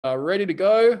Ready to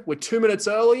go. We're 2 minutes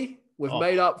early. We've Oh.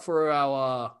 made up for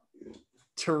our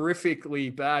terrifically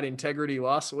bad integrity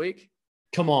last week.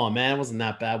 Come on, man. Wasn't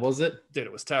that bad, was it? Dude,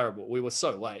 it was terrible. We were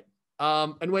so late.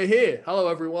 And we're here. Hello,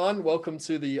 everyone. Welcome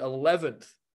to the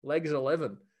 11th, Legs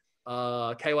 11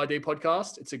 KYD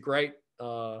podcast. It's a great,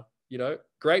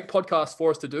 great podcast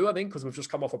for us to do, I think, because we've just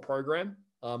come off a program.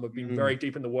 We've been very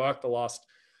deep in the work the last,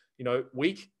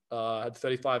 week. Had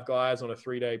 35 guys on a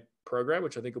 3-day program,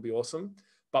 which I think will be awesome.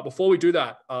 But before we do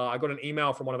that, I got an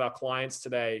email from one of our clients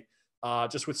today,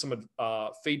 just with some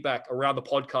feedback around the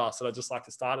podcast that I'd just like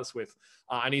to start us with.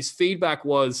 And his feedback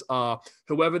was,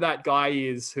 whoever that guy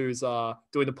is who's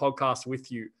doing the podcast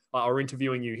with you or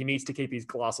interviewing you, he needs to keep his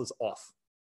glasses off.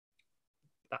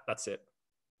 That's it.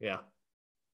 Yeah.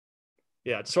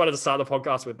 Yeah, just wanted to start the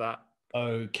podcast with that.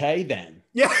 Okay, then.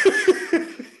 Yeah.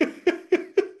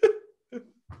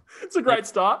 It's a great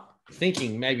start.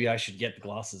 Thinking maybe I should get the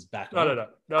glasses back. No.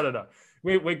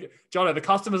 Jono, the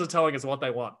customers are telling us what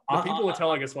they want. The people are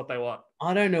telling us what they want.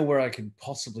 I don't know where I could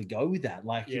possibly go with that.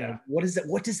 What is that?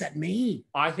 What does that mean?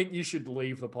 I think you should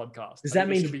leave the podcast. Does that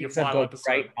mean because I've got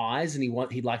great eyes and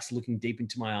he likes looking deep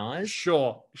into my eyes?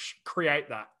 Sure. Create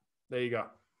that. There you go.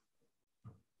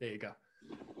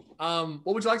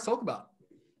 What would you like to talk about?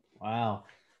 Wow.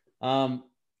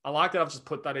 I like that I've just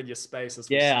put that in your space.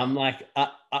 Yeah, I'm like,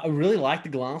 I really like the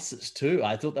glasses too.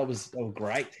 I thought they were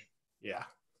great. Yeah.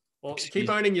 Well, keep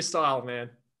owning your style,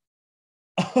 man.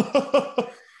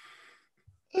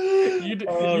 You do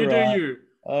you.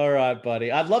 All right,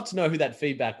 buddy. I'd love to know who that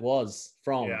feedback was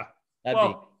from. Yeah.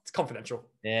 It's confidential.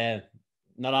 Yeah.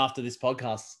 Not after this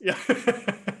podcast. Yeah.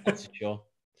 That's for sure.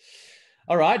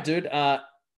 All right, dude.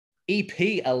 EP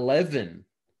 11.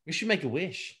 We should make a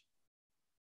wish.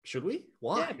 Should we?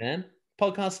 Why? Yeah, man.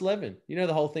 Podcast 11. You know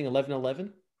the whole thing,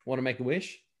 11-11? Want to make a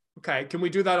wish? Okay. Can we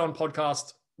do that on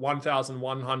podcast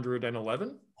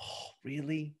 1111? Oh,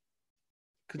 really?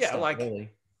 Really.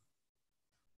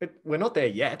 We're not there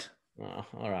yet. Oh,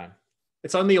 all right.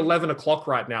 It's only 11 o'clock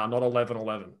right now, not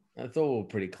 11:11. I thought we were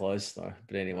pretty close, though.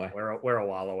 But anyway. We're a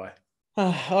while away.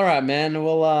 All right, man.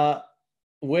 Well,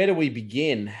 where do we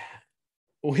begin?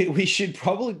 We should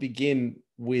probably begin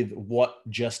with what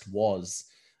just was.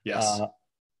 Yes.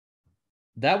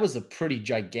 That was a pretty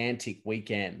gigantic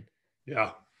weekend.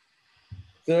 Yeah.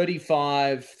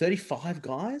 35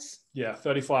 guys? Yeah,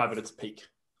 35 at its peak.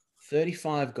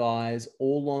 35 guys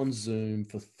all on Zoom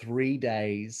for 3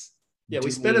 days. Yeah,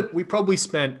 we spent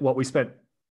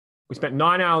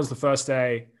 9 hours the first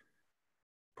day,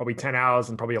 probably 10 hours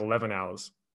and probably 11 hours.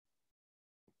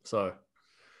 So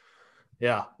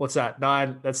yeah, what's that?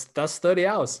 9, that's 30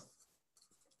 hours.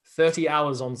 30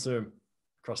 hours on Zoom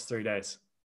across 3 days.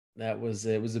 It was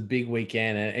a big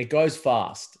weekend and it goes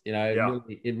fast.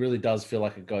 It really does feel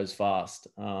like it goes fast.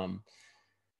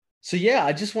 So yeah,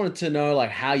 I just wanted to know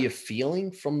how you're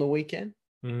feeling from the weekend.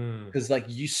 Because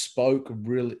you spoke for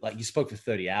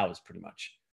 30 hours pretty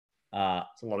much.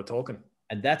 It's a lot of talking.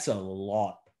 And that's a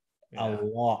lot. Yeah.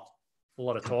 A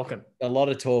lot of talking.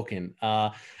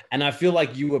 And I feel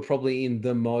like you were probably in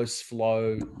the most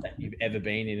flow that you've ever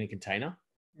been in a container.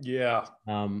 Yeah.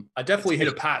 I definitely hit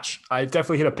a patch.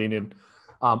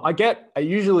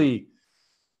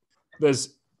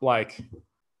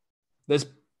 There's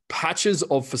patches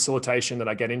of facilitation that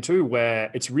I get into where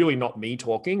it's really not me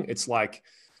talking. It's we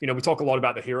talk a lot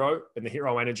about the hero and the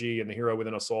hero energy and the hero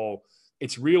within us all.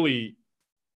 It's really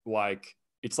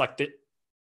it's like that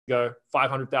go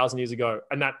 500,000 years ago.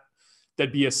 And that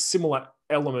there'd be a similar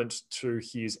element to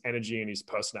his energy and his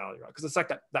personality, right? Because it's like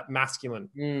that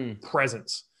masculine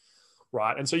presence,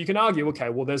 right? And so you can argue, okay,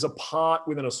 well, there's a part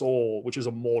within us all which is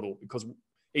immortal because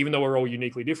even though we're all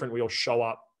uniquely different, we all show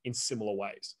up in similar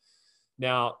ways.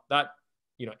 Now that,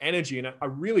 energy, and I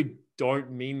really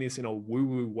don't mean this in a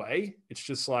woo-woo way. It's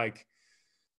just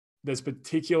there's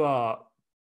particular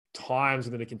times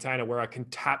within a container where I can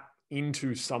tap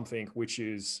into something which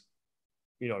is,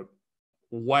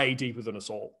 way deeper than us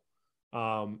all.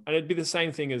 And it'd be the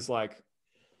same thing as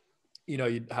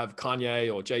you'd have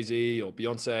Kanye or Jay-Z or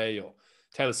Beyonce or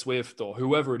Taylor Swift or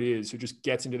whoever it is who just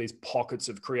gets into these pockets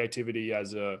of creativity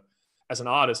as an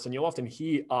artist. And you'll often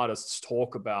hear artists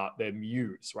talk about their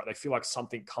muse, right? They feel like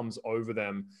something comes over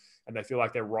them and they feel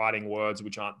like they're writing words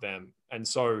which aren't them. And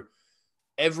so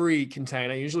every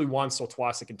container, usually once or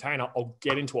twice a container, I'll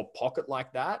get into a pocket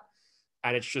like that.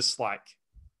 And it's just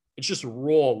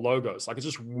raw logos. It's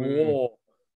just raw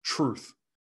truth.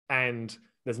 And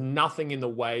there's nothing in the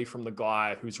way from the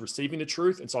guy who's receiving the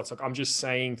truth. And so it's I'm just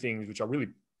saying things which are really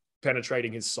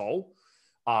penetrating his soul.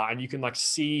 And you can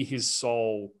see his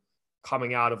soul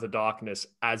coming out of the darkness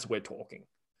as we're talking.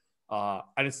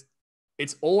 And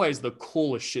it's always the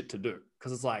coolest shit to do.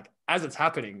 Cause it's like, as it's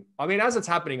happening,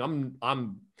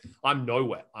 I'm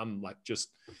nowhere. I'm like just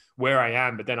where I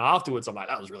am. But then afterwards, I'm like,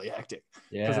 that was really hectic.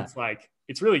 Because it's like,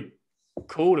 it's really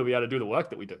cool to be able to do the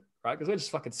work that we do, right? Because we're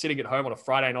just fucking sitting at home on a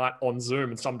Friday night on Zoom,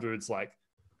 and some dude's like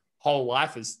whole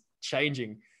life is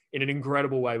changing in an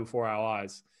incredible way before our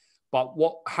eyes. But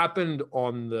what happened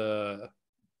on the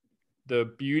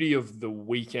beauty of the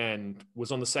weekend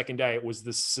was on the second day, it was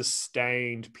the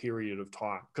sustained period of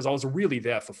time. Because I was really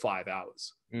there for 5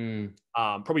 hours.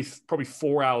 Probably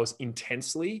 4 hours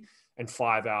intensely and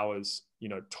 5 hours,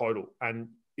 total. And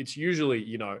it's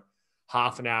usually,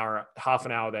 half an hour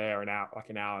there, an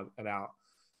hour.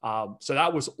 So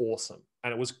that was awesome.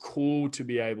 And it was cool to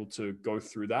be able to go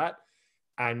through that.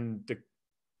 And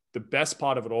the best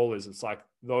part of it all is it's like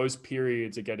those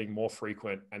periods are getting more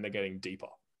frequent and they're getting deeper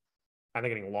and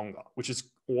they're getting longer, which is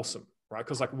awesome, right?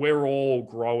 Because like we're all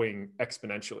growing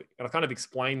exponentially. And I kind of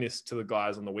explained this to the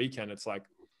guys on the weekend. It's like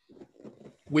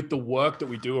with the work that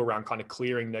we do around kind of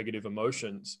clearing negative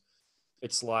emotions,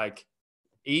 it's like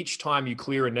each time you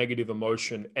clear a negative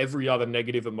emotion, every other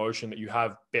negative emotion that you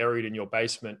have buried in your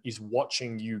basement is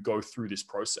watching you go through this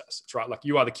process. It's right. Like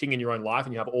you are the king in your own life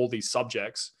and you have all these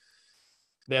subjects.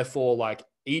 Therefore, like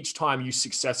each time you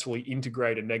successfully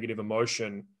integrate a negative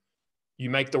emotion, you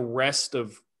make the rest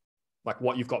of like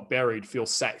what you've got buried feel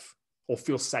safe or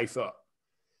feel safer.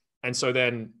 And so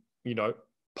then,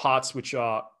 parts which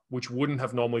wouldn't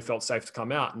have normally felt safe to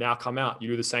come out, now come out. You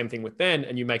do the same thing with then,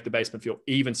 and you make the basement feel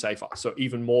even safer. So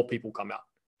even more people come out.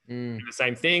 Do the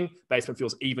same thing, basement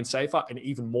feels even safer, and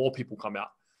even more people come out.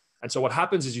 And so what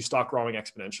happens is you start growing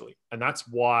exponentially. And that's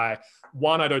why,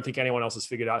 one, I don't think anyone else has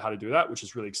figured out how to do that, which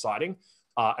is really exciting.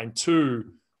 And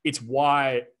two, it's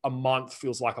why a month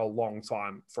feels like a long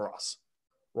time for us,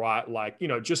 right? Like,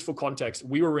 just for context,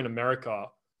 we were in America.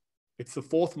 It's the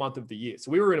 4th month of the year.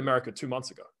 So we were in America 2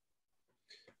 months ago.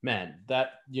 Man,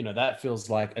 that feels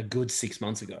like a good 6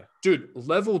 months ago. Dude,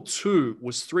 level 2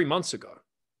 was 3 months ago.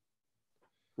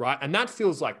 Right. And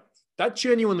that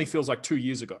genuinely feels like 2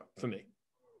 years ago for me.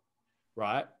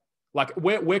 Right. Like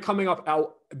we're coming up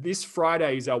this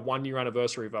Friday is our 1 year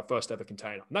anniversary of our first ever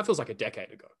container. And that feels like a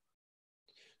decade ago.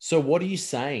 So what are you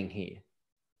saying here?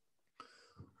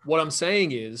 What I'm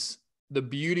saying is the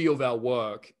beauty of our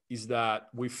work is that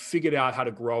we've figured out how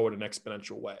to grow in an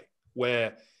exponential way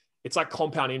where it's like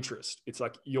compound interest. It's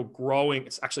like you're growing.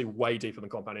 It's actually way deeper than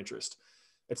compound interest.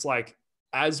 It's like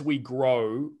as we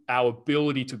grow, our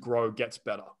ability to grow gets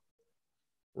better,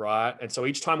 right? And so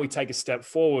each time we take a step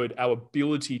forward, our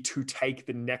ability to take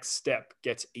the next step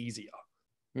gets easier.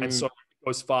 And so it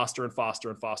goes faster and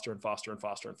faster and faster and faster and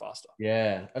faster and faster.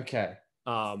 Yeah. Okay.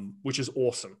 Which is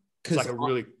awesome. It's like a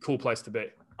really cool place to be.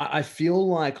 I feel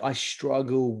like I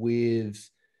struggle with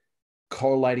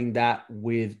correlating that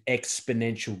with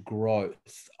exponential growth.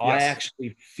 Yes. I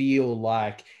actually feel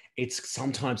like it's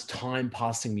sometimes time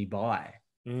passing me by.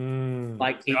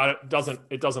 Like it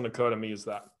doesn't occur to me as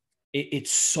that.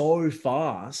 It's so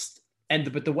fast.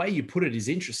 But the way you put it is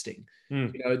interesting.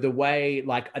 The way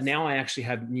like now I actually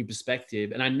have new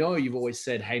perspective. And I know you've always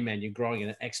said, hey man, you're growing at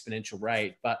an exponential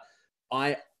rate, but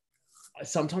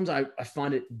sometimes I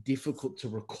find it difficult to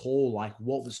recall like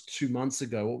what was 2 months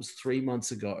ago, what was 3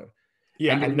 months ago.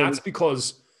 Yeah, and that's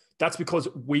because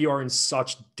we are in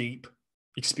such deep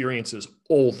experiences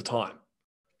all the time.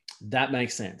 That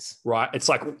makes sense. Right? It's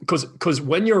like because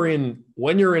when you're in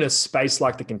a space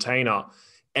like the container,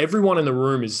 everyone in the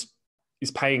room is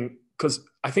paying, because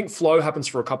I think flow happens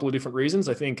for a couple of different reasons.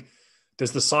 I think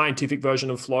there's the scientific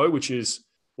version of flow, which is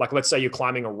like, let's say you're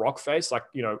climbing a rock face, like,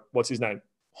 what's his name?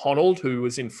 Honnold, who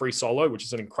was in Free Solo, which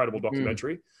is an incredible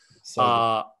documentary.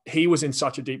 He was in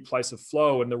such a deep place of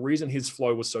flow. And the reason his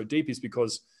flow was so deep is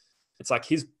because it's like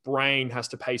his brain has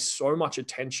to pay so much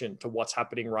attention to what's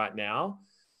happening right now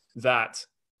that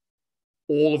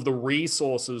all of the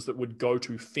resources that would go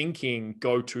to thinking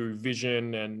go to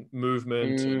vision and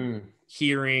movement and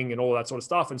hearing and all that sort of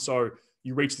stuff. And so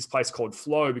you reach this place called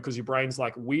flow because your brain's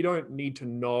like, we don't need to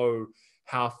know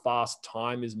how fast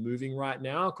time is moving right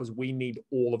now because we need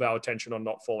all of our attention on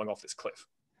not falling off this cliff.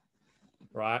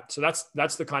 Right. So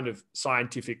that's the kind of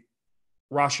scientific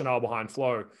rationale behind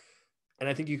flow. And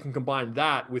I think you can combine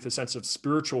that with a sense of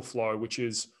spiritual flow, which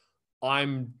is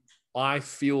I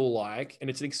feel like, and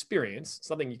it's an experience, it's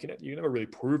something you never really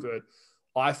prove it.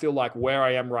 I feel like where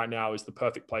I am right now is the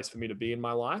perfect place for me to be in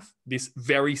my life. This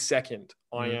very second,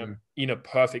 I am in a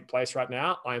perfect place right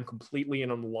now. I am completely in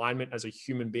alignment as a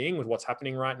human being with what's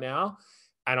happening right now.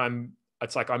 And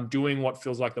it's like I'm doing what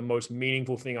feels like the most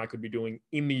meaningful thing I could be doing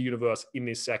in the universe in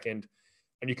this second.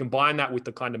 And you combine that with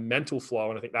the kind of mental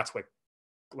flow. And I think that's where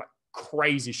like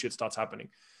crazy shit starts happening.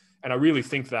 And I really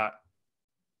think that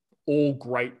all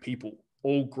great people,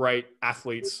 all great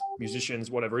athletes,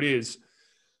 musicians, whatever it is.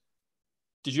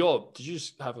 Did you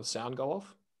just have a sound go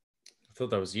off? I thought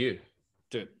that was you.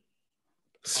 Dude,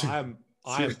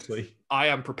 Seriously. I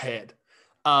am prepared.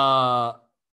 I'll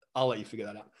let you figure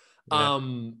that out. Yeah.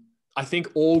 I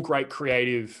think all great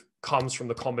creative comes from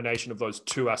the combination of those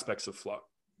two aspects of flow.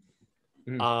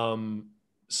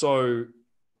 So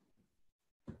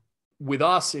with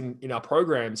us in our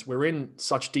programs, we're in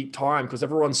such deep time because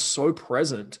everyone's so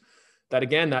present that,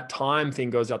 again, that time thing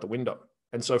goes out the window.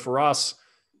 And so for us,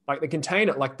 like the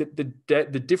container, like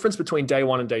the difference between day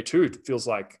one and day two feels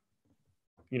like,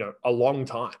 a long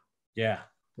time. Yeah.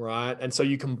 Right. And so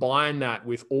you combine that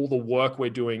with all the work we're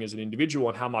doing as an individual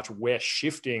and how much we're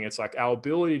shifting. It's like our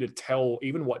ability to tell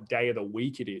even what day of the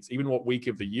week it is, even what week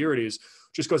of the year it is,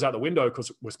 just goes out the window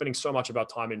because we're spending so much of our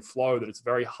time in flow that it's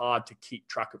very hard to keep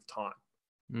track of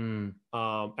time.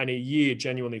 And a year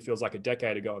genuinely feels like a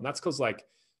decade ago. And that's because, like,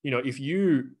 if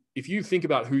you think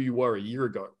about who you were a year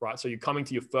ago, right? So you're coming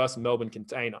to your first Melbourne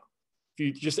container. If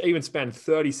you just even spend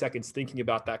 30 seconds thinking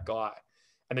about that guy,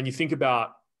 and then you think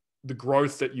about the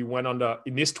growth that you went under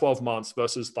in this 12 months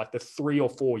versus like the 3 or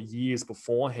 4 years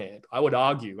beforehand, I would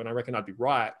argue, and I reckon I'd be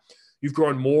right, you've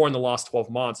grown more in the last 12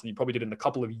 months than you probably did in the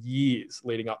couple of years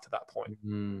leading up to that point.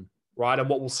 Right. And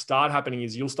what will start happening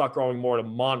is you'll start growing more in a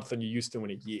month than you used to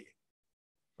in a year.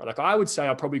 Right? Like I would say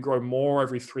I'll probably grow more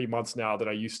every 3 months now than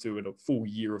I used to in a full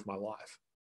year of my life.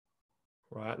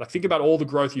 Right. Like think about all the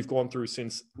growth you've gone through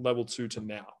since level 2 to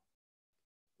now.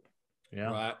 Yeah.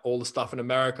 Right. All the stuff in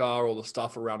America, all the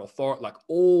stuff around authority, like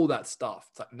all that stuff.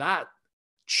 It's like that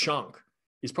chunk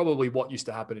is probably what used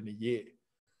to happen in a year.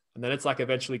 And then it's like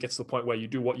eventually gets to the point where you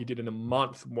do what you did in a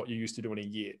month, what you used to do in a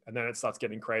year. And then it starts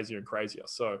getting crazier and crazier.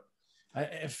 So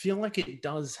I feel like it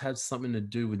does have something to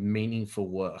do with meaningful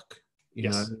work. You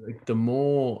yes. know, like the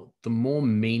more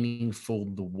meaningful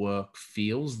the work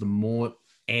feels, the more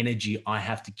energy I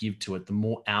have to give to it, the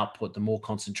more output, the more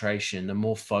concentration, the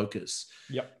more focus.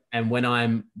 Yep. And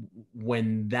when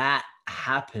that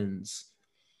happens,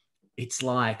 it's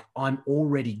like I'm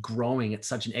already growing at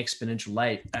such an exponential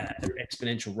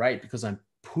rate because I'm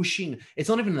pushing. It's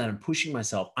not even that I'm pushing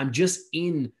myself. I'm just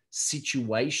in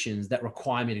situations that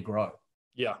require me to grow.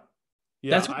 Yeah.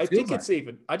 Yeah. That's what I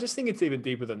just think it's even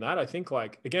deeper than that. I think,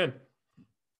 like, again,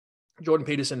 Jordan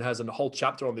Peterson has a whole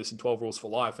chapter on this in 12 Rules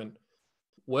for Life. And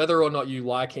whether or not you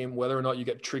like him, whether or not you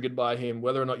get triggered by him,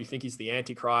 whether or not you think he's the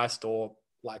Antichrist or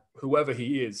like whoever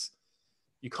he is,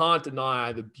 you can't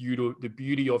deny the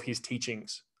beauty of his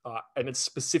teachings. And it's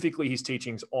specifically his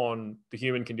teachings on the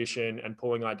human condition and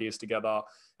pulling ideas together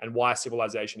and why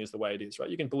civilization is the way it is,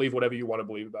 right? You can believe whatever you want to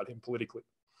believe about him politically.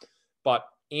 But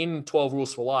in 12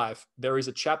 Rules for Life, there is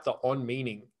a chapter on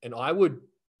meaning. And I would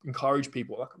encourage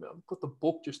people, like, I've got the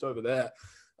book just over there.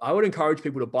 I would encourage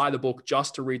people to buy the book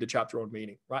just to read the chapter on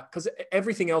meaning, right? Because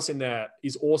everything else in there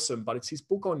is awesome, but it's his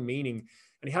book on meaning.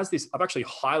 And he has this, I've actually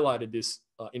highlighted this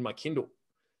in my Kindle.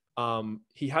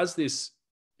 He has this,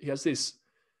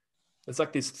 it's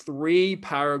like this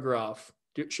 3-paragraph.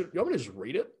 You want me to just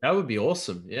read it? That would be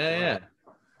awesome. Yeah.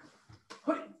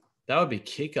 That would be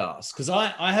kick-ass. Because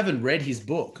I haven't read his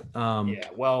book. Yeah,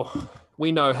 well,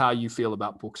 we know how you feel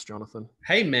about books, Jonathan.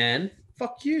 Hey, man,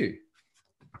 fuck you.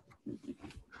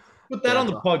 Put that on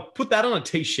the pod. Put that on a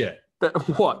t-shirt.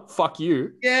 What? Fuck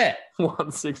you? Yeah.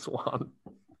 161.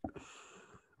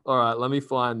 All right, let me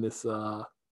find this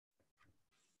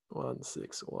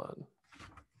 161. Do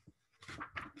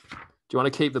you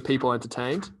want to keep the people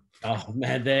entertained? Oh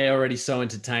man, they're already so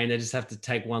entertained. They just have to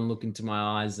take one look into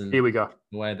my eyes and here we go.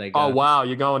 Away they go. Oh wow,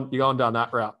 you're going down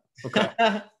that route. Okay.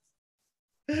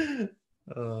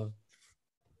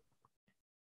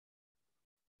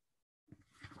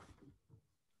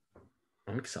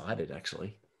 I'm excited,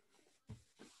 actually.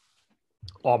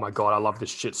 Oh my god, I love this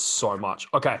shit so much.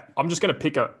 Okay, I'm just gonna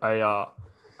pick a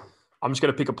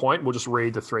point. We'll just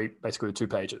read basically the 2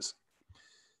 pages.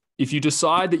 If you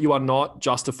decide that you are not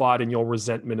justified in your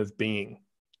resentment of being,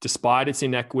 despite its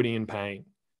inequity and pain,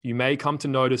 you may come to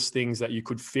notice things that you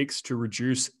could fix to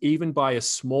reduce, even by a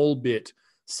small bit,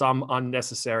 some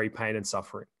unnecessary pain and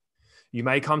suffering. You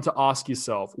may come to ask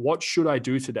yourself, what should I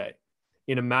do today?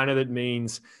 In a manner that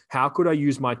means, how could I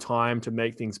use my time to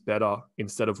make things better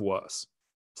instead of worse?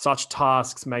 Such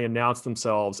tasks may announce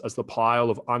themselves as the pile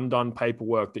of undone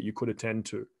paperwork that you could attend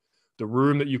to, the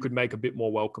room that you could make a bit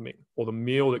more welcoming, or the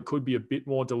meal that could be a bit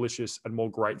more delicious and more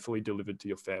gratefully delivered to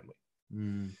your family.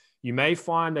 You may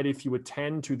find that if you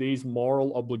attend to these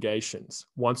moral obligations,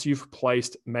 once you've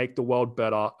placed make the world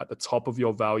better at the top of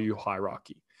your value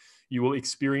hierarchy, You will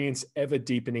experience ever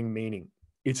deepening meaning.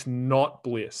 It's not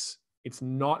bliss. It's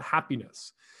not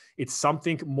happiness. It's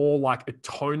something more like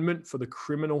atonement for the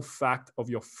criminal fact of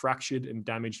your fractured and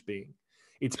damaged being.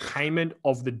 It's payment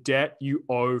of the debt you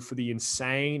owe for the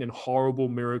insane and horrible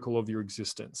miracle of your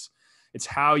existence. It's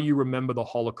how you remember the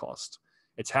Holocaust.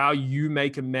 It's how you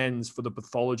make amends for the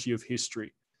pathology of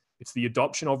history. It's the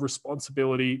adoption of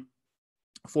responsibility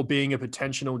for being a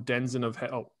potential denizen of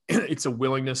hell. It's a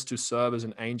willingness to serve as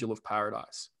an angel of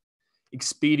paradise.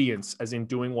 Expedience, as in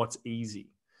doing what's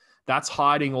easy. That's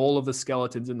hiding all of the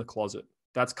skeletons in the closet.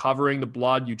 That's covering the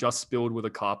blood you just spilled with a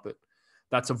carpet.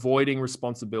 That's avoiding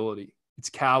responsibility. It's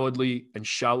cowardly and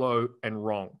shallow and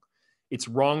wrong. It's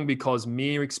wrong because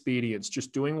mere expedience,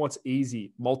 just doing what's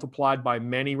easy, multiplied by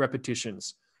many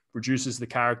repetitions, produces the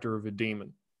character of a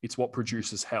demon. It's what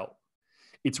produces hell.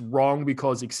 It's wrong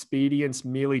because expedience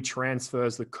merely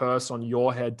transfers the curse on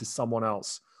your head to someone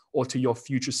else or to your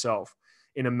future self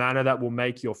in a manner that will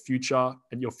make your future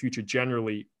and your future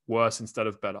generally worse instead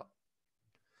of better.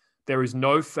 There is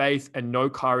no faith and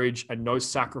no courage and no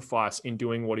sacrifice in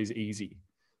doing what is easy.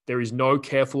 There is no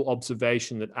careful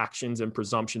observation that actions and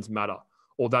presumptions matter,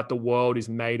 or that the world is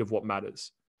made of what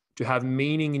matters. To have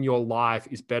meaning in your life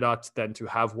is better than to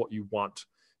have what you want,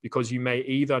 because you may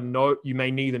neither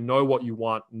know what you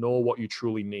want nor what you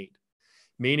truly need.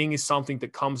 Meaning is something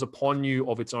that comes upon you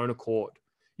of its own accord.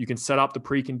 You can set up the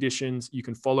preconditions, you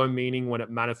can follow meaning when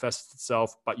it manifests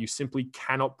itself, but you simply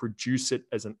cannot produce it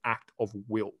as an act of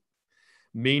will.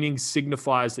 Meaning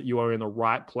signifies that you are in the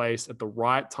right place at the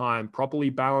right time, properly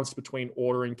balanced between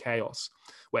order and chaos,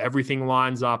 where everything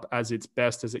lines up as its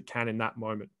best as it can in that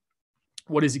moment.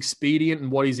 What is expedient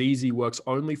and what is easy works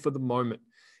only for the moment.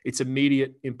 It's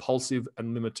immediate, impulsive,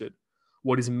 and limited.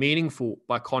 What is meaningful,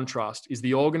 by contrast, is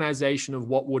the organization of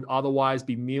what would otherwise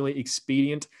be merely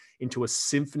expedient into a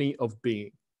symphony of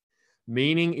being.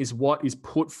 Meaning is what is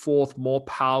put forth more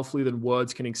powerfully than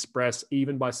words can express,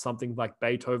 even by something like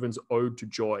Beethoven's Ode to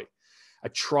Joy. A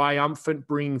triumphant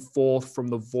bringing forth from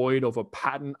the void of a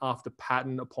pattern after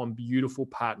pattern upon beautiful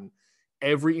pattern.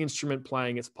 Every instrument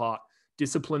playing its part,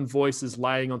 disciplined voices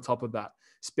laying on top of that,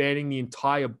 spanning the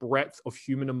entire breadth of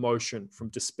human emotion from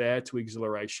despair to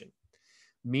exhilaration.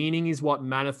 Meaning is what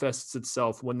manifests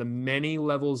itself when the many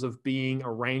levels of being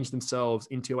arrange themselves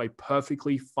into a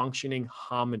perfectly functioning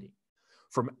harmony.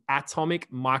 From atomic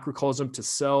microcosm to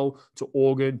cell to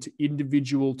organ to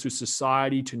individual to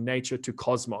society to nature to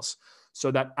cosmos,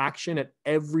 so that action at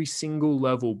every single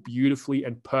level beautifully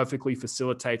and perfectly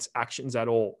facilitates actions at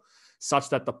all, such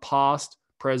that the past,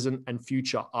 present, and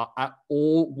future are at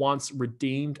all once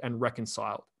redeemed and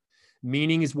reconciled.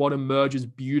 Meaning is what emerges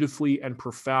beautifully and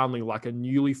profoundly like a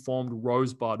newly formed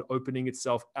rosebud opening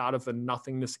itself out of the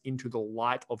nothingness into the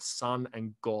light of sun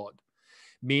and God.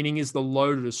 Meaning is the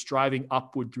lotus striving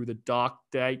upward through the dark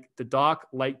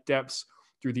lake depths,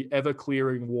 through the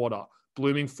ever-clearing water,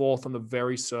 blooming forth on the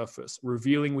very surface,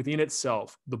 revealing within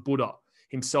itself the Buddha,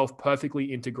 himself perfectly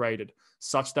integrated,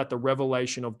 such that the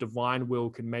revelation of divine will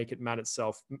can make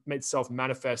itself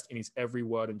manifest in his every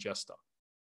word and gesture.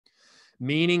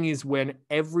 Meaning is when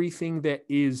everything there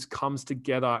is comes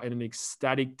together in an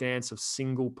ecstatic dance of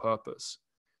single purpose.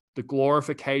 The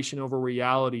glorification of a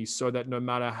reality so that no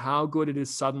matter how good it has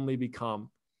suddenly become,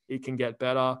 it can get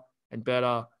better and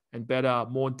better and better,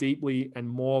 more deeply and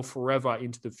more forever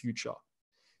into the future.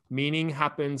 Meaning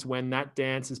happens when that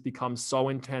dance has become so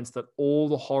intense that all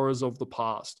the horrors of the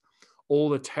past, all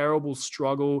the terrible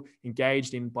struggle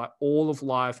engaged in by all of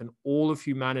life and all of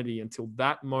humanity until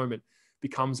that moment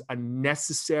becomes a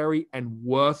necessary and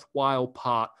worthwhile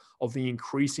part of the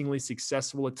increasingly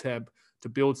successful attempt to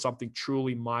build something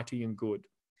truly mighty and good.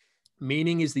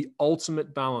 Meaning is the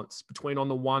ultimate balance between, on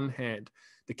the one hand,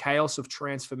 the chaos of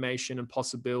transformation and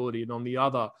possibility, and on the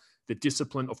other, the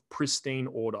discipline of pristine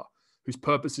order, whose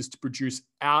purpose is to produce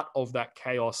out of that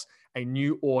chaos a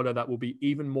new order that will be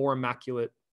even more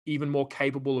immaculate, even more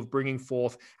capable of bringing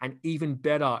forth an even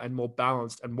better and more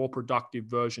balanced and more productive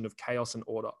version of chaos and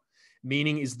order.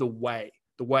 Meaning is the way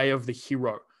of the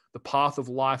hero, the path of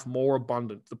life more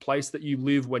abundant, the place that you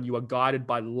live when you are guided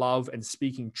by love and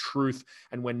speaking truth,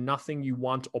 and when nothing you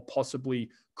want or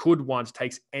possibly could want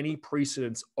takes any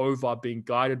precedence over being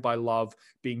guided by love,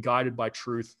 being guided by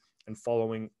truth, and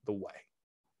following the way.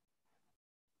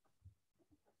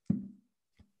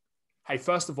 Hey,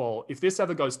 first of all, if this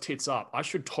ever goes tits up, I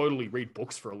should totally read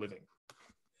books for a living.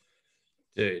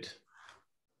 Dude.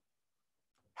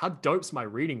 How dope's my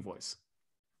reading voice?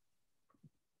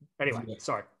 Anyway,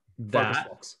 sorry. That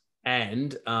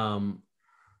and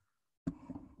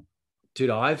dude,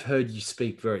 I've heard you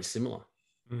speak very similar.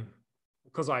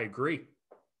 Because I agree.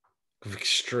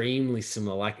 extremely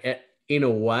similar. Like in a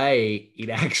way, it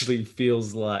actually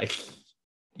feels like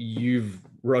you've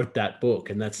wrote that book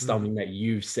and that's something that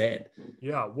you've said.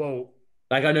 Yeah. Well,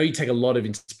 like I know you take a lot of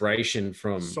inspiration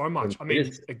from so much. I mean,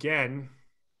 this. again,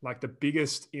 like the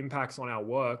biggest impacts on our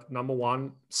work, number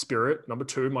one, spirit. Number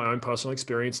two, my own personal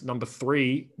experience. Number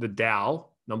three, the Tao.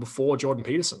 Number four, Jordan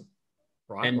Peterson.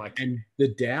 Right. And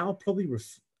the Tao probably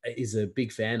is a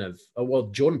big fan of, well,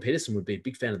 Jordan Peterson would be a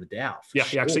big fan of the Tao. Yeah.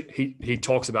 Sure. He actually, he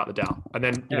talks about the Tao. And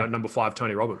then, you know, number five,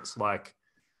 Tony Robbins. Like,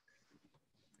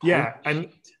 yeah. And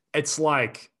it's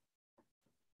like,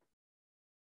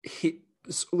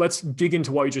 let's dig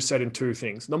into what you just said in two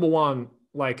things. Number one,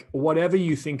 like whatever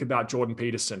you think about Jordan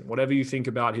Peterson, whatever you think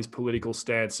about his political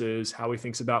stances, how he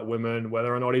thinks about women,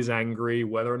 whether or not he's angry,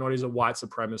 whether or not he's a white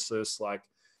supremacist, like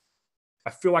I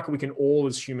feel like we can all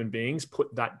as human beings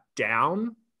put that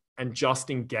down and just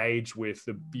engage with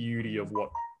the beauty of what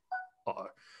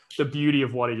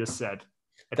he just said.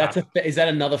 Is that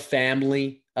another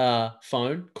family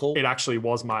phone call? It actually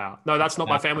was my no, that's not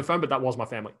my family phone, but that was my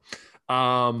family.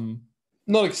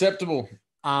 Not acceptable.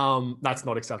 That's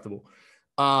not acceptable.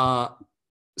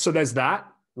 So there's that,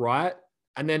 right?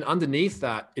 And then underneath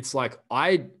that, it's like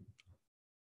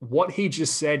what he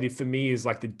just said for me is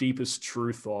like the deepest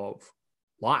truth of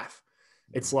life.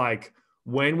 It's like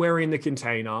when we're in the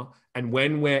container and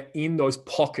when we're in those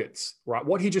pockets, right?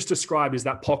 What he just described is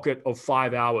that pocket of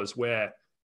 5 hours where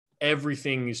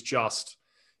everything is just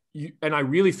you. And I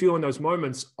really feel in those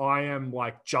moments, I am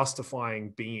like justifying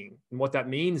being. And what that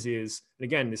means is, and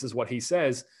again, this is what he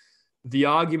says, the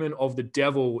argument of the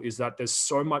devil is that there's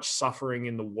so much suffering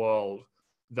in the world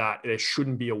that there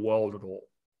shouldn't be a world at all.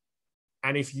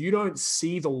 And if you don't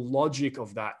see the logic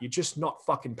of that, you're just not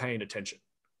fucking paying attention.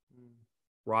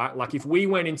 Right? Like if we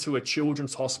went into a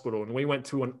children's hospital and we went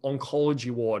to an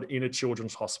oncology ward in a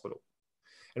children's hospital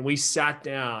and we sat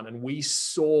down and we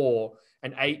saw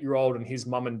an 8-year-old and his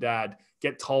mum and dad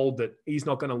get told that he's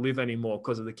not going to live anymore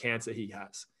because of the cancer he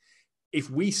has. If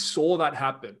we saw that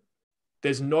happen,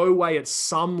 there's no way at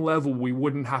some level we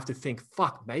wouldn't have to think,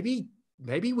 fuck, maybe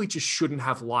we just shouldn't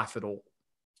have life at all.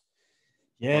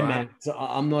 Yeah, right? Man. So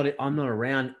I'm not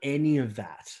around any of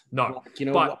that. No, like, you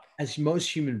know, but, as most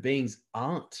human beings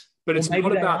aren't. But it's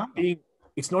not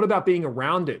about being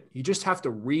around it. You just have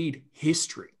to read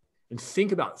history and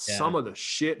think about some of the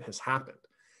shit has happened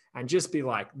and just be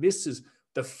like, this is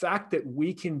the fact that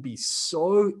we can be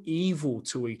so evil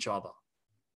to each other.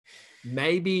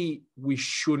 Maybe we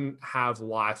shouldn't have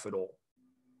life at all.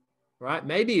 Right?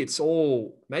 Maybe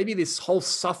this whole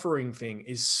suffering thing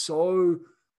is so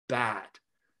bad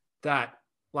that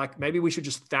like maybe we should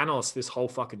just Thanos this whole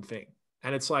fucking thing.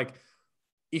 And it's like,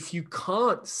 if you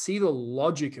can't see the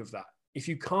logic of that, if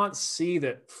you can't see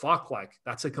that, fuck, like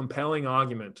that's a compelling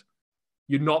argument,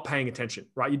 you're not paying attention,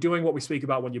 right? You're doing what we speak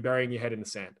about when you're burying your head in the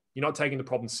sand. You're not taking the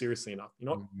problem seriously enough. You're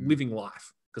not living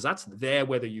life because that's there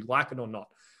whether you like it or not,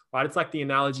 right? It's like the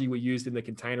analogy we used in the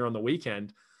container on the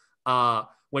weekend.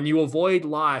 When you avoid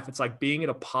life, it's like being at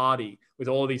a party with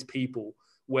all of these people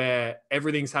where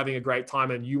everything's having a great time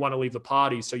and you want to leave the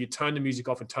party. So you turn the music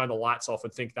off and turn the lights off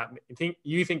and think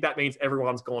that means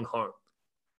everyone's gone home.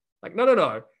 Like,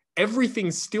 no.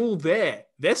 Everything's still there.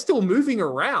 They're still moving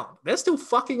around. They're still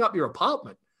fucking up your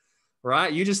apartment,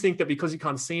 right? You just think that because you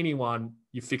can't see anyone,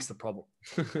 you fix the problem,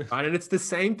 right? And it's the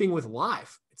same thing with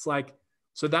life. It's like,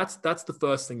 so that's the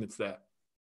first thing that's there.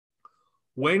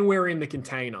 When we're in the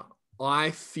container,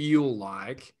 I feel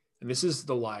like, and this is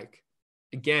the like,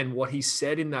 again, what he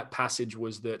said in that passage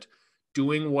was that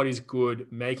doing what is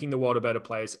good, making the world a better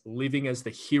place, living as the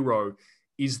hero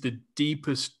is the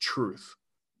deepest truth,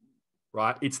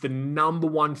 right? It's the number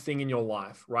one thing in your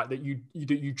life, right? That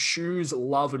you choose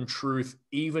love and truth,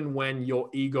 even when your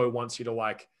ego wants you to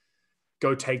like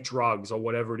go take drugs or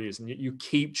whatever it is. And you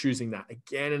keep choosing that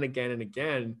again and again and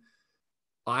again.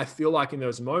 I feel like in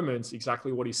those moments,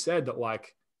 exactly what he said, that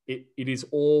like it is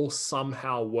all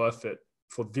somehow worth it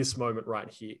for this moment right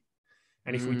here.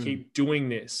 And if we keep doing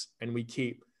this and we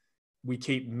keep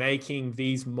making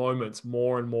these moments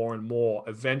more and more and more,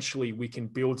 eventually we can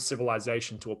build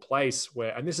civilization to a place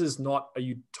where, and this is not a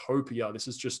utopia, this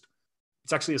is just,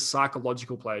 it's actually a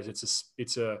psychological place.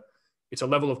 It's a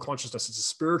level of consciousness. It's a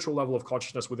spiritual level of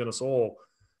consciousness within us all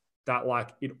that like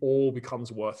it all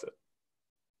becomes worth it.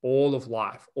 All of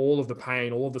life, all of the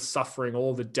pain, all of the suffering,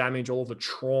 all of the damage, all of the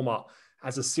trauma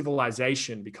as a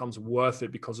civilization becomes worth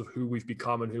it because of who we've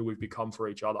become and who we've become for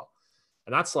each other.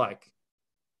 And that's like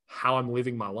how I'm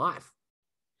living my life.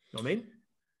 You know what I mean?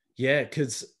 Yeah,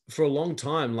 because for a long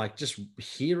time, like just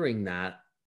hearing that,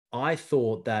 I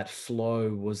thought that flow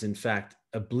was in fact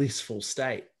a blissful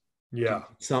state. Yeah.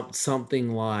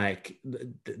 Something like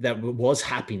that was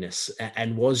happiness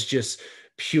and was just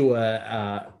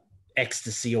pure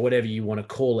ecstasy or whatever you want to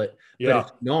call it. But Yeah.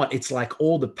 it's not. It's like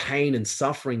all the pain and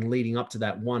suffering leading up to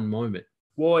that one moment.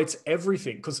 Well, it's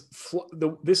everything, because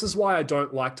this is why I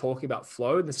don't like talking about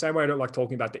flow in the same way I don't like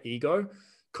talking about the ego,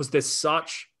 because there's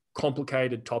such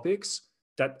complicated topics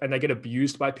and they get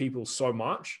abused by people so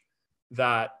much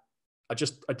that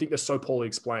I think they're so poorly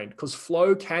explained, because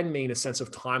flow can mean a sense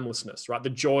of timelessness, right? The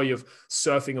joy of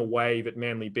surfing a wave at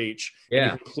Manly Beach and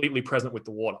you're completely present with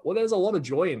the water. Well, there's a lot of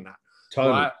joy in that,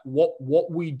 Totally. right?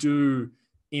 What we do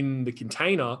in the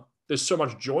container, there's so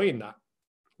much joy in that,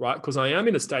 right? Because I am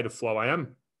in a state of flow. I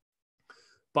am.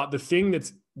 But the thing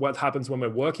that's what happens when we're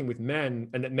working with men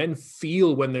and that men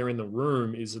feel when they're in the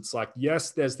room is it's like,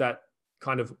 yes, there's that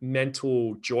kind of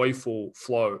mental, joyful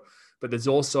flow, but there's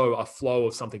also a flow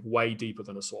of something way deeper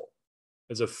than us all.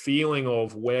 There's a feeling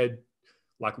of we're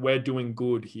doing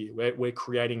good here. We're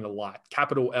creating the light,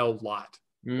 capital L light,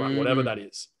 right? Whatever that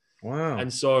is. Wow.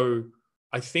 And so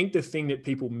I think the thing that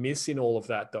people miss in all of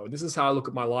that, though, and this is how I look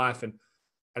at my life,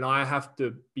 and I have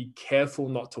to be careful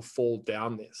not to fall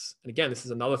down this. And again, this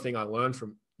is another thing I learned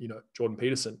from, Jordan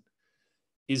Peterson,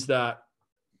 is that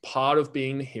part of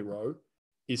being the hero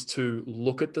is to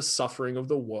look at the suffering of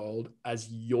the world as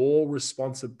your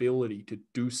responsibility to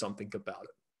do something about it.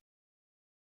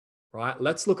 Right?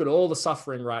 Let's look at all the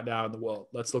suffering right now in the world.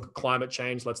 Let's look at climate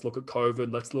change. Let's look at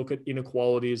COVID. Let's look at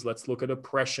inequalities. Let's look at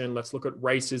oppression. Let's look at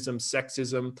racism,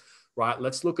 sexism, right?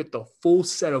 Let's look at the full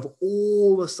set of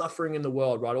all the suffering in the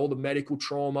world, right? All the medical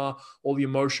trauma, all the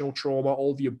emotional trauma,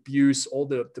 all the abuse, all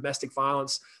the domestic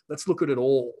violence. Let's look at it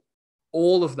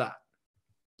all of that.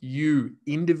 You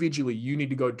individually, you need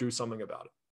to go do something about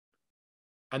it.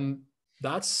 And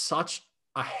that's such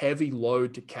a heavy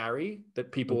load to carry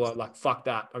that people are like, fuck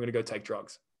that, I'm going to go take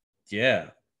drugs.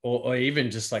 Yeah. Or even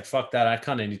just like, fuck that, I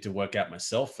kind of need to work out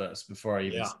myself first before I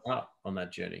even start on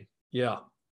that journey. Yeah.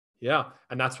 Yeah.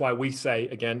 And that's why we say,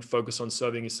 again, focus on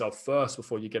serving yourself first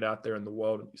before you get out there in the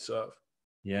world and you serve.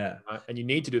 Yeah. Right? And you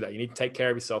need to do that. You need to take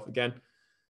care of yourself. Again,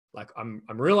 like I'm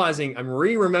realizing, I'm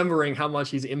remembering how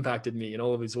much he's impacted me in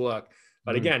all of his work.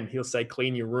 But again, he'll say,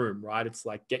 clean your room, right? It's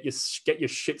like, get your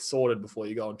shit sorted before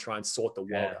you go and try and sort the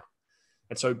world out.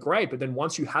 And so great. But then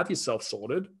once you have yourself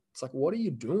sorted, it's like, what are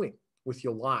you doing with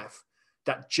your life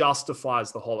that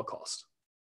justifies the Holocaust?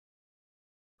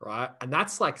 Right. And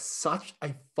that's like such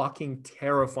a fucking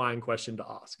terrifying question to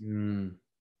ask.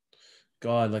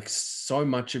 God, like so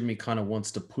much of me kind of wants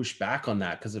to push back on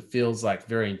that because it feels like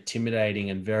very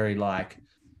intimidating and very like,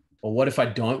 well, what if I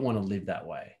don't want to live that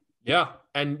way? Yeah.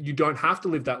 And you don't have to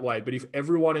live that way. But if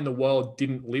everyone in the world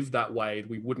didn't live that way,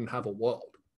 we wouldn't have a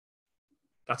world.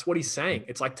 That's what he's saying.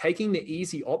 It's like taking the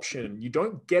easy option. You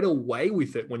don't get away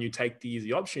with it when you take the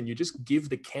easy option. You just give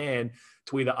the can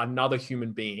to either another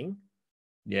human being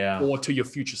or to your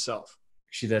future self.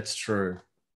 Actually, that's true.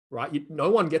 Right?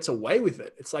 No one gets away with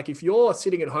it. It's like if you're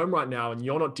sitting at home right now and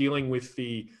you're not dealing with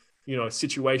the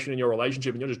situation in your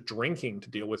relationship and you're just drinking to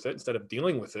deal with it instead of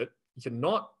dealing with it, you're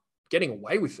not getting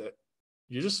away with it.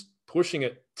 You're just pushing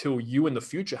it till you in the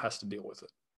future has to deal with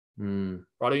it.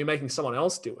 Right? Or you're making someone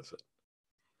else deal with it.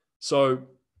 So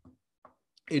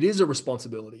it is a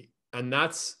responsibility. And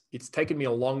it's taken me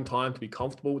a long time to be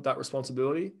comfortable with that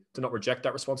responsibility, to not reject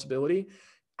that responsibility.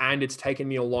 And it's taken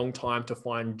me a long time to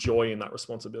find joy in that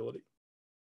responsibility.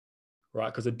 Right?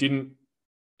 Because it didn't,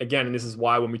 again, and this is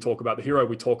why when we talk about the hero,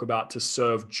 we talk about to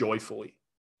serve joyfully.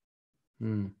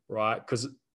 Right? Because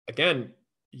again,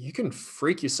 you can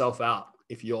freak yourself out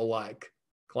if you're like,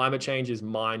 climate change is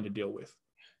mine to deal with.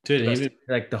 Dude, even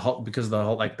like because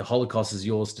the Holocaust is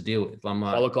yours to deal with. I'm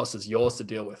like, Holocaust is yours to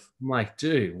deal with. I'm like,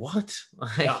 dude, what?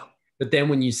 But then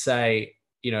when you say,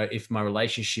 if my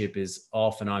relationship is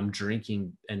off and I'm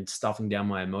drinking and stuffing down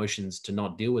my emotions to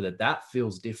not deal with it, that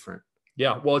feels different.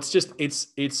 Yeah. Well, it's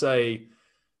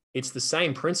the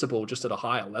same principle, just at a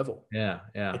higher level. Yeah.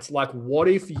 It's like, what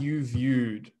if you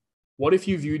viewed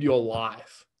your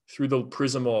life through the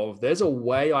prism of there's a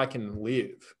way I can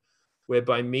live where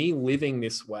by me living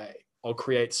this way, I'll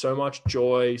create so much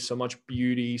joy, so much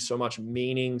beauty, so much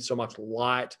meaning, so much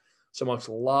light, so much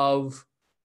love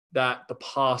that the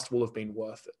past will have been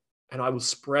worth it. And I will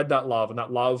spread that love, and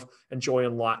that love and joy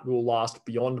and light will last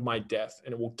beyond my death.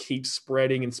 And it will keep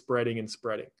spreading and spreading and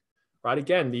spreading. Right?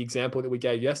 Again, the example that we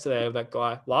gave yesterday of that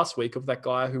guy, last week, of that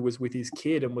guy who was with his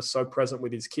kid and was so present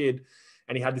with his kid.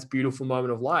 And he had this beautiful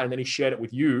moment of light. And then he shared it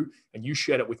with you, and you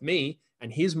shared it with me.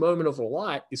 And his moment of the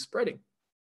light is spreading.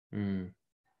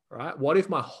 Right? What if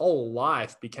my whole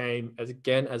life became, as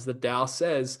the Tao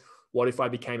says, what if I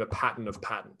became a pattern of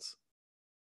patterns?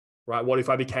 right? What if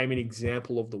I became an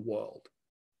example of the world,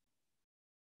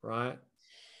 right?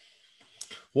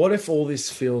 What if all this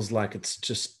feels like it's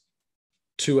just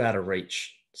too out of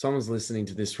reach? Someone's listening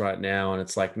to this right now and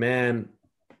it's like, man,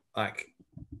 like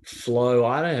flow.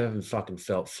 Haven't fucking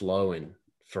felt flow in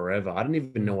forever. I don't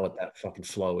even know what that fucking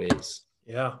flow is.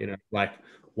 Yeah. You know, like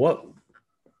what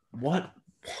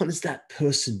does that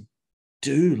person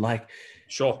do? Like,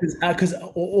 sure. Because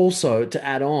also to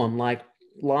add on, like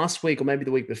last week or maybe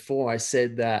the week before, I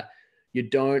said that you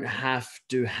don't have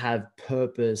to have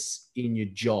purpose in your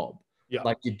job. Yeah.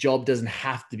 Like your job doesn't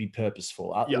have to be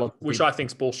purposeful. Yeah. Which I think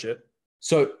is bullshit.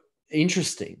 So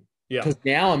interesting. Yeah. Because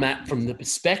now I'm at from the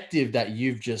perspective that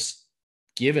you've just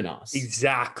given us.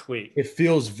 Exactly. It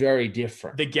feels very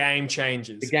different. The game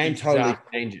changes. The game totally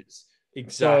changes.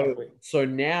 Exactly. So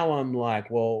now I'm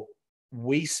like, well,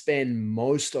 we spend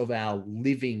most of our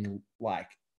living like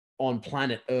on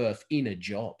planet Earth in a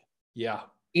job. Yeah.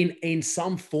 In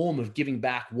some form of giving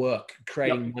back, work,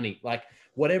 creating money, like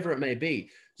whatever it may be.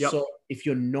 Yep. So if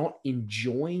you're not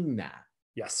enjoying that.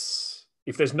 Yes.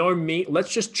 If there's no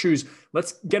let's just choose.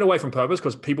 Let's get away from purpose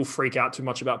because people freak out too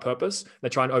much about purpose. They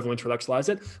try and over intellectualize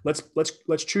it.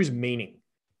 Let's choose meaning.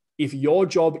 If your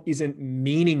job isn't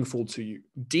meaningful to you,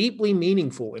 deeply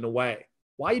meaningful in a way,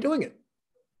 why are you doing it?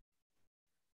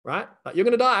 Right? Like you're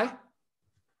going to die.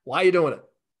 Why are you doing it?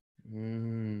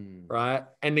 Right?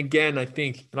 And again, I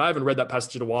think, and I haven't read that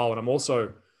passage in a while, and I'm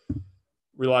also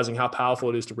realizing how powerful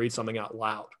it is to read something out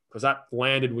loud because that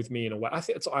landed with me in a way. I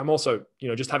think I'm also,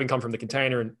 just having come from the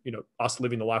container and, us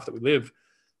living the life that we live,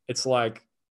 it's like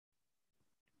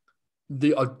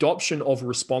the adoption of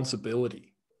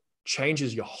responsibility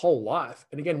changes your whole life.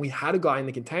 And again, we had a guy in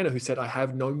the container who said, I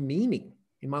have no meaning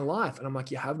in my life. And I'm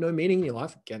like, you have no meaning in your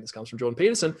life. Again, this comes from Jordan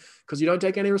Peterson because you don't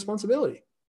take any responsibility.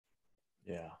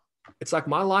 Yeah. It's like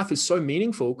my life is so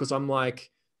meaningful because I'm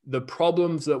like the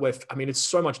problems that it's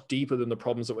so much deeper than the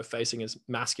problems that we're facing as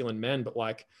masculine men. But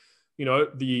like,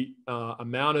 the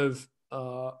amount of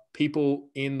people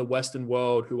in the Western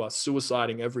world who are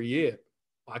suiciding every year,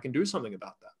 I can do something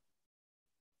about that.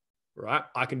 Right?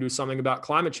 I can do something about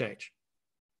climate change.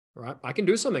 Right? I can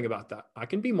do something about that. I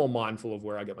can be more mindful of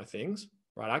where I get my things.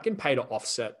 Right? I can pay to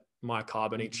offset my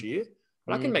carbon each year.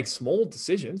 But I can make small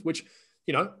decisions, which,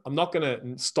 I'm not going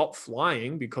to stop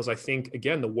flying because I think,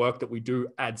 again, the work that we do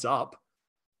adds up.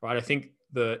 Right? I think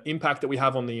the impact that we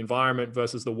have on the environment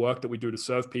versus the work that we do to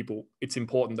serve people, it's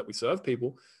important that we serve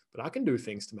people, but I can do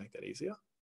things to make that easier.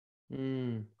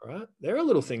 Right? There are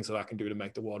little things that I can do to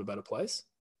make the world a better place.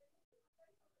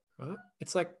 Right?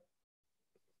 It's like,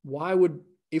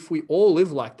 if we all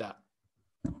live like that,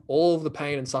 all of the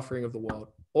pain and suffering of the world,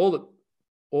 all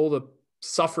the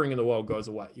suffering in the world goes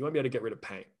away. You won't be able to get rid of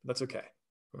pain. That's okay.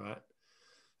 Right?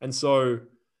 And so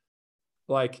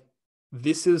like,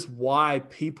 this is why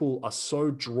people are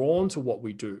so drawn to what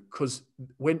we do because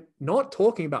we're not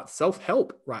talking about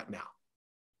self-help right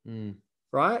now.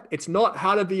 Right? It's not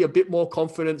how to be a bit more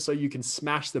confident so you can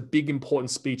smash the big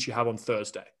important speech you have on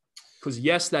Thursday. Because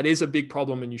yes, that is a big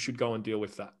problem and you should go and deal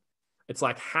with that. It's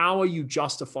like, how are you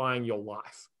justifying your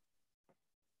life?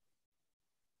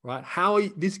 Right? How are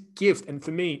you, this gift? And for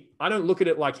me, I don't look at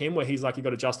it like him where he's like, you got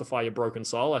to justify your broken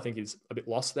soul. I think he's a bit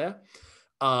lost there.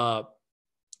 I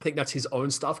think that's his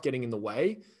own stuff getting in the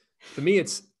way. For me,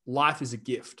 it's life is a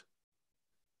gift.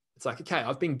 It's like, okay,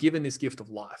 I've been given this gift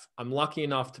of life. I'm lucky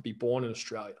enough to be born in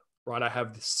Australia, right? I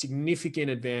have the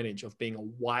significant advantage of being a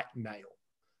white male.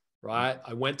 Right?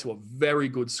 I went to a very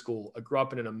good school. I grew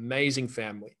up in an amazing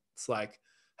family. It's like,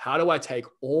 how do I take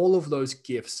all of those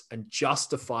gifts and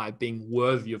justify being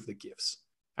worthy of the gifts?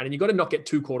 And you got to not get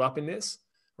too caught up in this,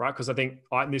 right? Because I think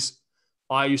I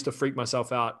used to freak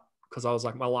myself out because I was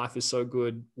like, my life is so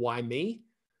good. Why me?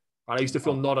 Right? I used to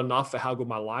feel not enough for how good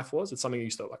my life was. It's something that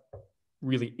used to like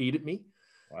really eat at me.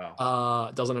 Wow.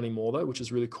 It doesn't anymore though, which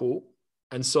is really cool.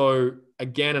 And so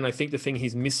again, and I think the thing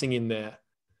he's missing in there,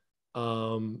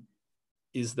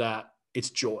 is that it's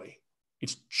joy.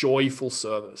 It's joyful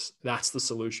service. That's the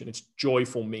solution. It's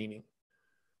joyful meaning,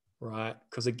 right?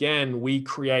 Because again, we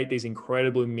create these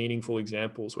incredibly meaningful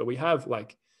examples where we have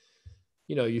like,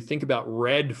 you think about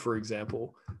Red, for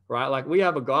example, right? Like we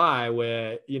have a guy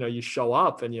where, you show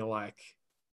up and you're like,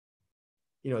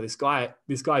 this guy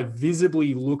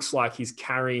visibly looks like he's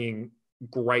carrying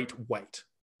great weight,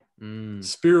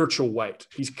 spiritual weight.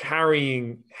 He's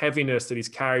carrying heaviness that he's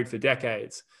carried for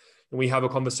decades. And we have a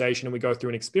conversation and we go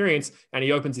through an experience and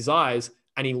he opens his eyes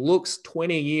and he looks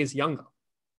 20 years younger.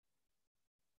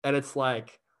 And it's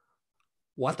like,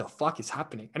 what the fuck is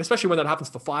happening? And especially when that happens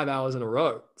for 5 hours in a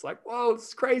row, it's like, whoa,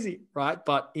 it's crazy, right?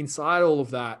 But inside all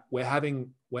of that, we're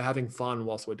having fun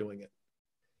whilst we're doing it.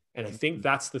 And I think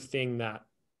that's the thing that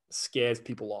scares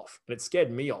people off. And it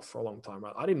scared me off for a long time,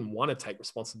 right? I didn't want to take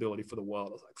responsibility for the world.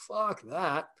 I was like, fuck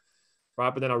that.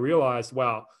 Right. But then I realized,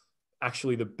 wow,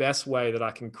 actually the best way that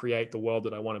I can create the world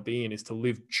that I want to be in is to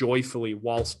live joyfully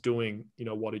whilst doing,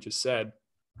 what he just said.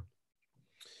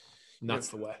 And that's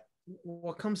the way.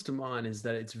 What comes to mind is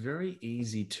that it's very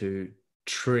easy to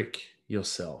trick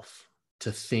yourself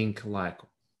to think like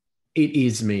it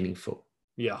is meaningful.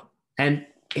 Yeah. And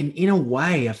in a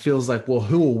way, it feels like, well,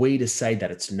 who are we to say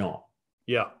that it's not?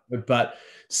 Yeah. But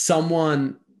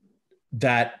someone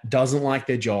that doesn't like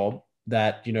their job,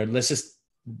 that, let's just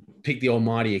pick the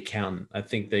almighty accountant. I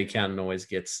think the accountant always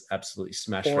gets absolutely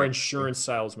smashed. Or insurance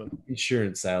salesman.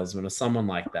 Or someone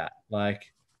like that. Like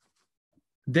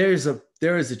there is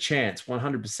a chance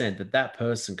 100% that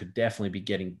person could definitely be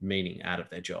getting meaning out of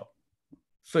their job.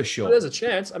 For sure. Well, there's a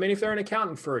chance. I mean, if they're an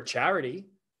accountant for a charity,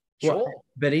 sure. Well,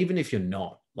 but even if you're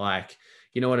not, like,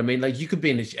 you know what I mean? Like you could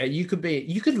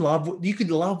love what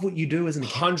you do as an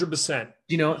accountant. 100%.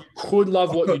 You could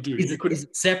love what you do. Is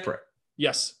it separate?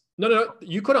 Yes. No.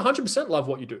 You could 100% love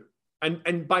what you do.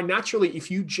 And by naturally,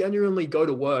 if you genuinely go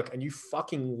to work and you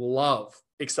fucking love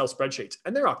Excel spreadsheets,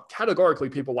 and there are categorically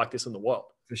people like this in the world.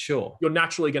 For sure. You're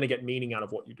naturally going to get meaning out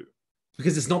of what you do.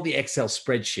 Because it's not the Excel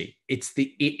spreadsheet.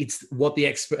 It's what the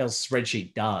Excel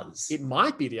spreadsheet does. It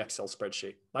might be the Excel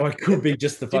spreadsheet. Like, or it could be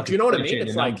just the fucking. Do you know what I mean?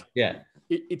 It's like, yeah.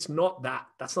 It's not that.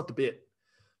 That's not the bit.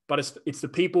 But it's the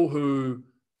people who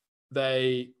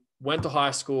they went to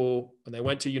high school and they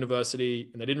went to university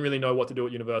and they didn't really know what to do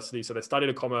at university. So they studied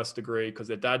a commerce degree because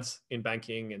their dad's in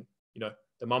banking and,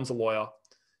 their mum's a lawyer.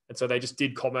 And so they just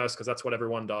did commerce because that's what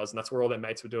everyone does. And that's where all their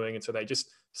mates were doing. And so they just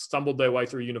stumbled their way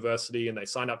through university and they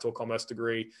signed up to a commerce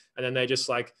degree. And then they just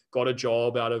like got a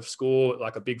job out of school,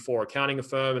 like a Big Four accounting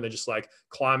firm. And they're just like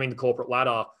climbing the corporate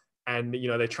ladder. And,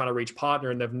 they're trying to reach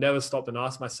partner. And they've never stopped and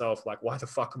asked myself, like, why the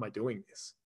fuck am I doing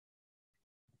this?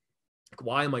 Like,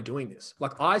 why am I doing this?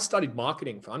 Like, I studied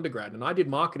marketing for undergrad and I did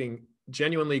marketing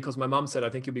genuinely because my mom said, I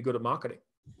think you'll be good at marketing.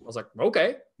 I was like,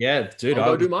 okay. Yeah, dude.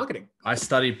 I'll go do marketing. I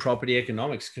studied property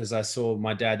economics because I saw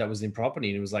my dad that was in property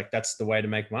and he was like, that's the way to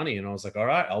make money. And I was like, all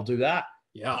right, I'll do that.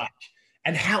 Yeah.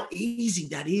 And how easy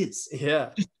that is.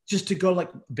 Yeah. Just to go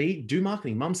do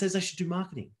marketing. Mom says I should do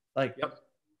marketing. Like, yep.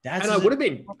 And I would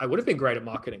have been great at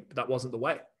marketing, but that wasn't the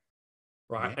way.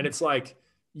 Right. Yeah. And it's like,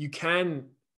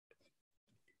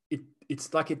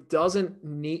 it's like, it doesn't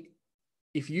need,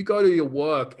 if you go to your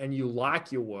work and you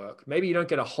like your work, maybe you don't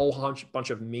get a whole bunch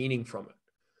of meaning from it,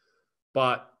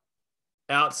 but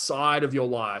outside of your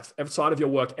life, outside of your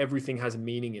work, everything has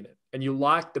meaning in it. And you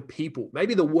like the people,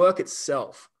 maybe the work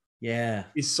itself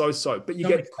is so, but you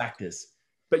get factors,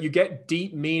 but you get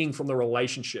deep meaning from the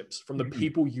relationships, from the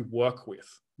people you work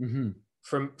with,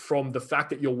 from the fact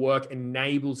that your work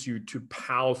enables you to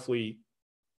powerfully,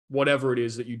 whatever it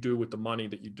is that you do with the money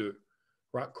that you do.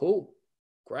 Right. Cool.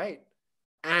 Great.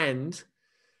 And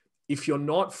if you're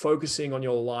not focusing on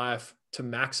your life to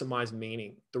maximize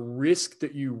meaning, the risk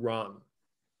that you run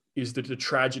is that the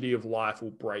tragedy of life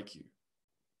will break you.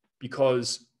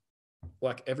 Because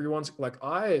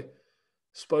I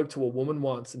spoke to a woman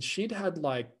once and she'd had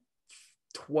like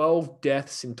 12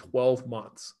 deaths in 12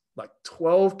 months, like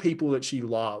 12 people that she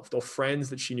loved or friends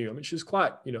that she knew. I mean, she was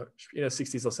quite, in her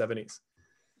 60s or 70s.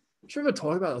 She ever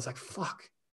talked about it? I was like, fuck,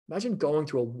 imagine going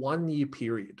through a 1-year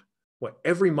period where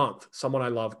every month someone I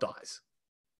love dies.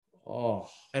 Oh,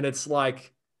 and it's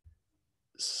like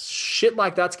shit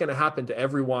like that's going to happen to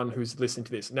everyone who's listening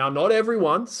to this. Now, not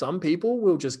everyone, some people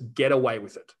will just get away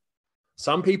with it.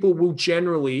 Some people will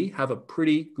generally have a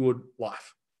pretty good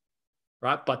life,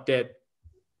 right? But they're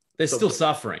still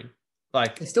suffering.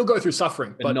 Like they still go through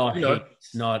suffering, but not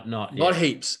heaps. Not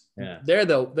heaps. Yeah. They're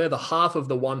the half of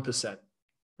the 1%,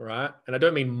 right? And I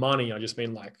don't mean money. I just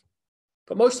mean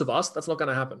but most of us, that's not going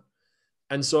to happen.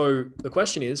 And so the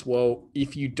question is, well,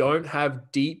 if you don't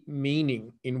have deep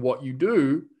meaning in what you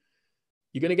do,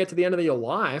 you're going to get to the end of your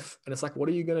life. And it's like, what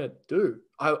are you going to do?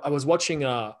 I was watching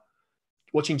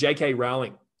J.K.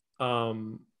 Rowling.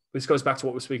 This goes back to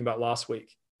what we were speaking about last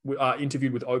week. We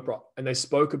interviewed with Oprah and they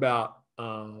spoke about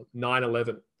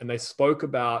 9/11 and they spoke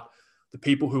about the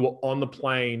people who were on the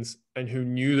planes and who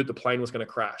knew that the plane was going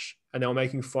to crash. And they were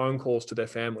making phone calls to their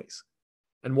families.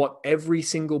 And what every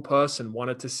single person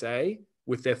wanted to say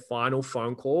with their final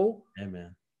phone call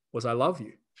was, I love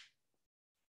you.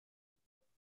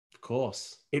 Of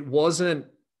course. It wasn't,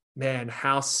 man,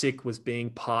 how sick was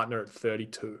being partner at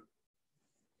 32.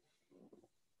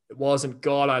 It wasn't,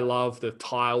 God, I love the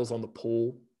tiles on the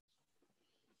pool.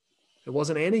 It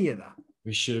wasn't any of that.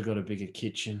 We should have got a bigger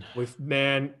kitchen.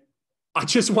 I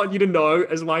just want you to know,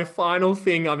 as my final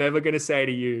thing I'm ever going to say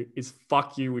to you is,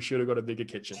 fuck you, we should have got a bigger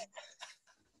kitchen.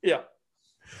 Yeah.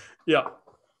 Yeah.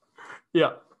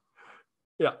 Yeah.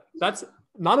 Yeah. That's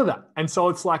none of that. And so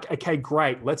it's like, okay,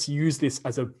 great. Let's use this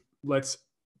let's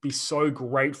be so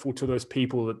grateful to those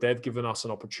people that they've given us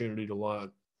an opportunity to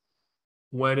learn.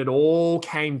 When it all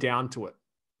came down to it,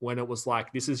 when it was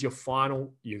like, this is your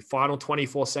final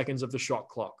 24 seconds of the shot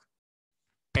clock,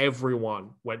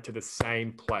 everyone went to the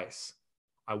same place.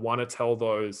 I want to tell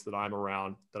those that I'm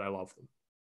around that I love them.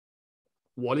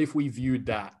 What if we viewed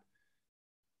that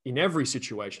in every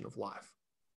situation of life?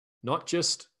 Not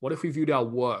just, what if we viewed our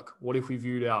work? What if we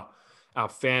viewed our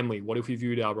family? What if we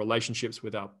viewed our relationships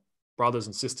with our brothers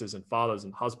and sisters and fathers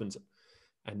and husbands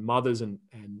and mothers and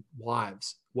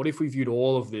wives? What if we viewed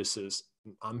all of this as,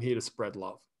 I'm here to spread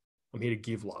love. I'm here to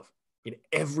give love in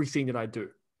everything that I do.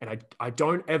 And I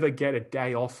don't ever get a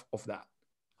day off of that.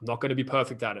 I'm not going to be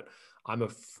perfect at it. I'm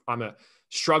a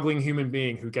struggling human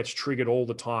being who gets triggered all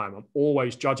the time. I'm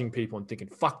always judging people and thinking,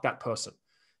 fuck that person.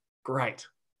 Great.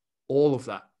 All of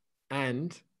that.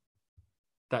 And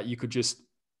that you could just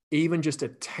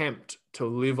attempt to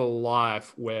live a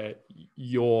life where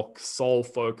your sole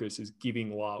focus is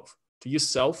giving love to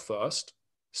yourself first,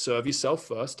 serve yourself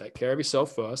first, take care of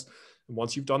yourself first. And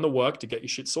once you've done the work to get your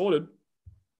shit sorted,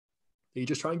 you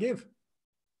just try and give.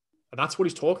 And that's what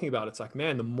he's talking about. It's like,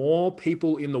 man, the more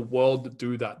people in the world that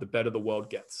do that, the better the world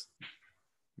gets.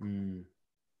 Mm.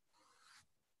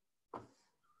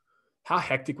 How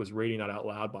hectic was reading that out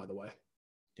loud, by the way?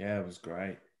 Yeah, it was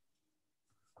great.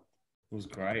 It was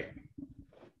great.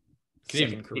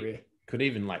 Could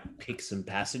even like pick some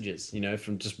passages,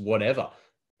 from just whatever.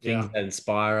 Things that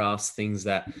inspire us, things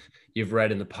that you've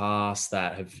read in the past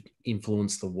that have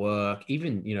influenced the work,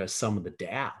 even, some of the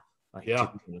Tao.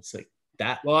 It's like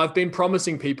that. Well, I've been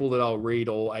promising people that I'll read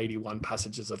all 81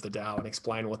 passages of the Tao and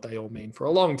explain what they all mean for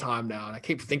a long time now. And I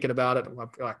keep thinking about it. And I'm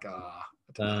like,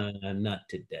 not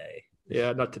today.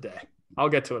 Yeah, not today. I'll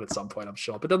get to it at some point, I'm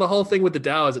sure. But then the whole thing with the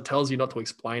Tao is it tells you not to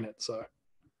explain it. So I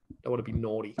don't want to be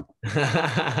naughty.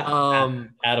 Out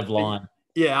of line.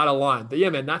 Out of line. But yeah,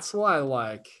 man, that's why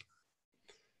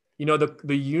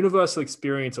the universal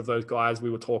experience of those guys we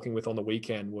were talking with on the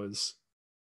weekend was,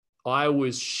 I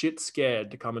was shit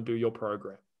scared to come and do your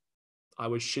program. I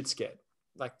was shit scared.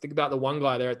 Like, think about the one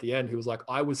guy there at the end who was like,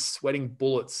 I was sweating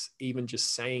bullets even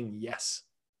just saying yes.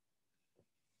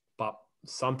 But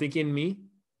something in me,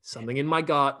 something in my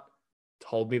gut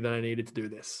told me that I needed to do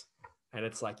this. And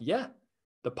it's like, yeah,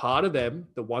 the part of them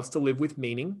that wants to live with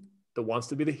meaning, that wants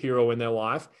to be the hero in their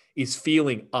life, is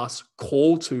feeling us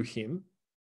call to him.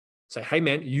 Say, hey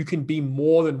man, you can be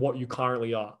more than what you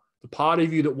currently are. The part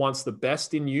of you that wants the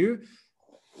best in you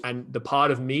and the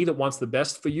part of me that wants the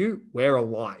best for you, we're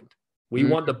aligned. We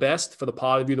want the best for the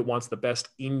part of you that wants the best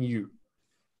in you.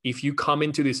 If you come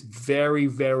into this very,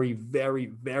 very, very,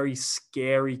 very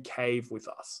scary cave with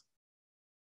us,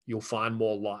 you'll find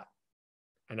more light.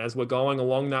 And as we're going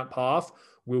along that path,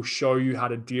 we'll show you how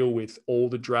to deal with all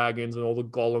the dragons and all the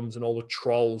golems and all the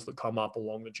trolls that come up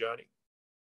along the journey.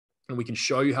 And we can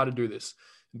show you how to do this.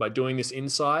 And by doing this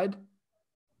inside,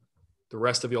 the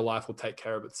rest of your life will take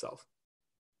care of itself.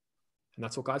 And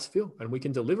that's what guys feel. And we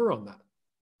can deliver on that,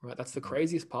 right? That's the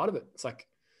craziest part of it. It's like,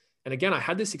 and again, I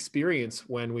had this experience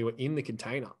when we were in the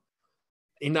container,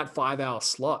 in that 5-hour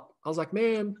slot. I was like,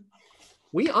 man,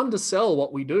 we undersell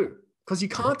what we do because you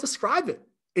can't describe it.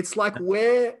 It's like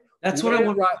we're talking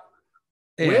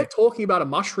about a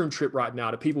mushroom trip right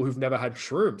now to people who've never had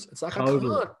shrooms. It's like,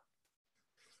 totally.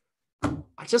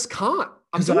 I just can't.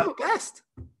 I'm doing my best.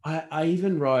 I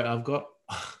even wrote,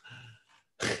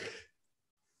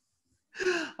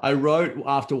 I wrote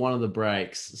after one of the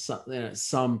breaks,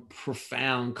 some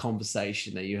profound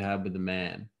conversation that you had with the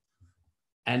man.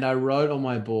 And I wrote on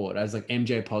my board, I was like,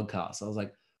 MJ podcast. I was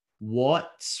like,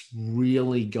 what's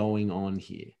really going on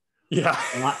here? Yeah.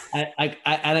 And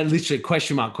I literally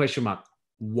question mark,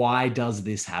 why does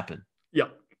this happen? Yeah.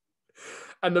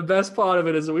 And the best part of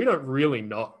it is we don't really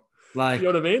know. Like,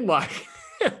 you know what I mean? Like,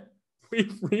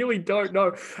 we really don't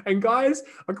know. And guys,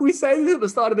 like we say this at the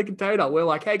start of the container, we're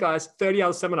like, hey guys,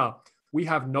 30-hour seminar. We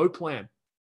have no plan.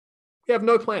 We have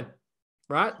no plan,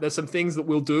 right? There's some things that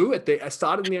we'll do at the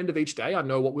start and the end of each day. I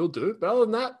know what we'll do. But other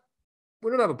than that,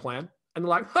 we don't have a plan. And they're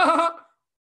like,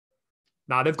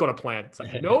 nah, they've got a plan. It's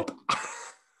like, nope.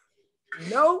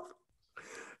 Nope.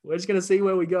 We're just going to see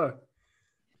where we go.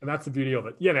 And that's the beauty of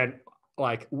it. Yeah, man.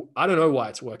 Like, I don't know why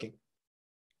it's working.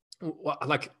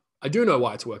 Like, I do know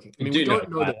why it's working. I mean, we don't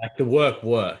know that like the work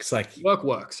works. Like work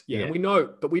works. Yeah. And we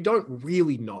know, but we don't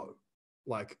really know.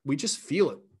 Like, we just feel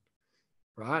it.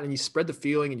 right? And you spread the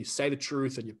feeling and you say the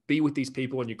truth and you be with these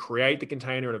people and you create the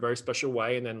container in a very special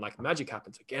way. And then like magic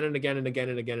happens again and again and again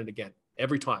and again and again.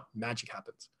 Every time magic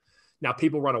happens. Now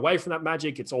people run away from that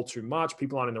magic. It's all too much.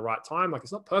 People aren't in the right time. Like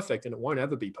it's not perfect and it won't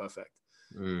ever be perfect.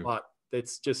 But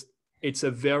it's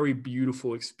a very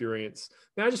beautiful experience.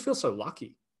 Man, I just feel so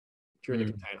lucky during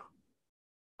the container.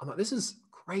 I'm like, this is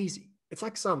crazy. It's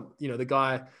like some, you know,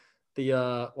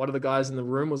 one of the guys in the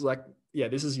room was like, yeah,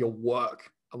 this is your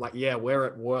work. I'm like, yeah, we're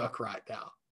at work right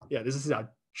now. Yeah, this is our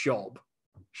job.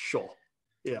 Sure.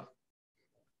 Yeah.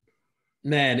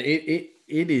 Man, it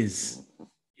is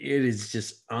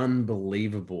just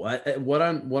unbelievable. What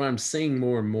I'm seeing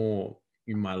more and more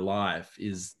in my life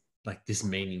is like this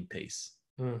meaning piece.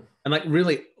 And like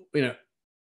really, you know,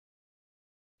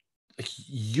 like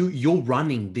you're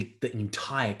running the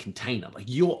entire container. Like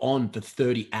you're on for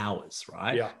 30 hours,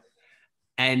 right? Yeah.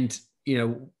 And, you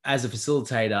know, as a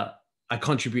facilitator, I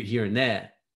contribute here and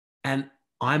there. And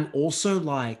I'm also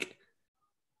like,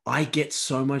 I get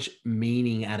so much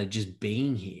meaning out of just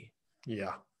being here.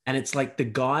 Yeah. And it's like the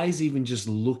guys even just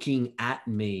looking at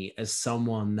me as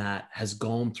someone that has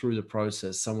gone through the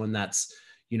process, someone that's,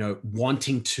 you know,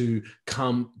 wanting to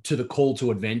come to the call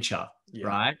to adventure,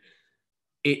 right?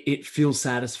 It feels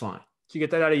satisfying. Did you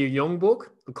get that out of your Jung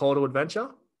book, The Call to Adventure?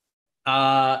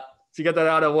 Did you get that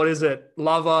out of, what is it?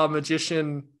 Lover,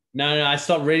 magician? No, I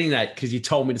stopped reading that because you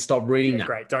told me to stop reading that.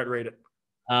 Great. Don't read it.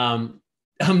 I'm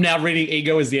now reading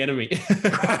Ego is the Enemy.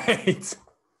 Right.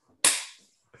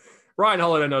 Ryan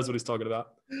Holiday knows what he's talking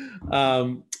about.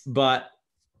 But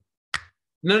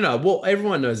no. Well,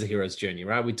 everyone knows the hero's journey,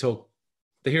 right? We talk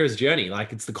the hero's journey,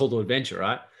 like it's the call to adventure,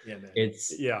 right? Yeah, man.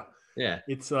 It's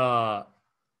It's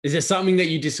Is there something that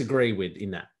you disagree with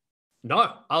in that?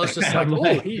 No, I was just like,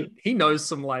 oh, he knows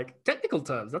some like technical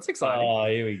terms. That's exciting. Oh,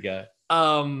 here we go.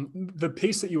 The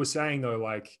piece that you were saying though,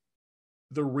 like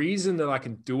the reason that I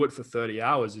can do it for 30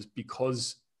 hours is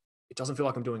because it doesn't feel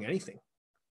like I'm doing anything.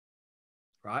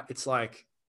 Right? It's like,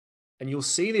 and you'll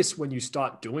see this when you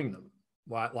start doing them,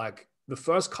 right? Like the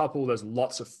first couple, there's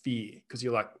lots of fear because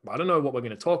you're like, I don't know what we're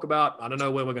going to talk about. I don't know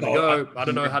where we're going to go. I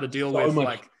don't know how to deal with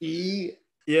like fear.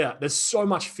 Yeah, there's so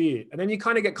much fear. And then you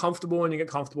kind of get comfortable and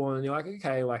you're like,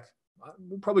 okay, like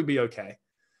we'll probably be okay.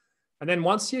 And then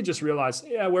once you just realize,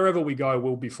 yeah, wherever we go,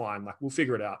 we'll be fine. Like we'll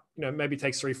figure it out. You know, maybe it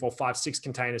takes 3, 4, 5, 6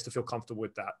 containers to feel comfortable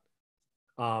with that.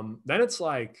 Then it's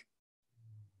like,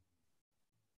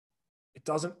 it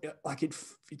doesn't like it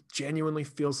genuinely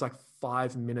feels like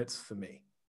 5 minutes for me.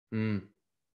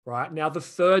 Right now, the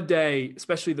third day,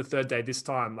 especially the third day this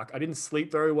time, like I didn't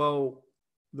sleep very well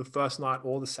the first night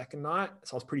or the second night.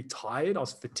 So I was pretty tired. I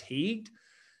was fatigued.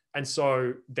 And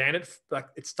so then it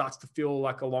starts to feel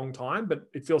like a long time, but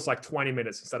it feels like 20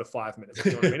 minutes instead of 5 minutes.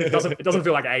 You know what I mean? It doesn't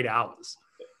feel like 8 hours.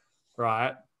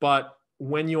 Right. But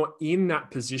when you're in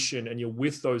that position and you're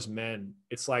with those men,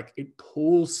 it's like it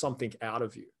pulls something out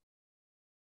of you.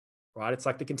 Right. It's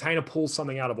like the container pulls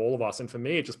something out of all of us. And for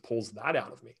me, it just pulls that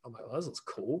out of me. I'm like, oh, this is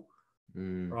cool.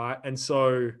 Right. And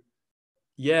so,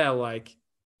 yeah, like,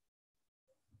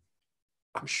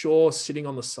 I'm sure sitting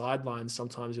on the sidelines,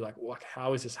 sometimes you're like, well,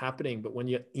 how is this happening? But when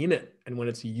you're in it and when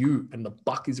it's you and the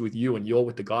buck is with you and you're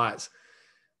with the guys,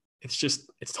 it's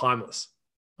timeless.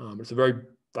 It's a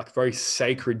very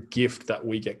sacred gift that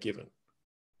we get given.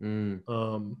 And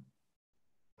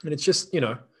it's just, you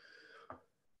know,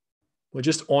 we're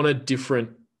just on a different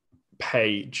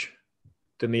page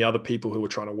than the other people who are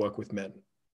trying to work with men.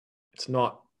 It's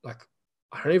not like,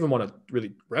 I don't even want to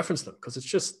really reference them because it's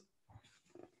just,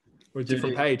 we're a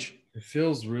different page. It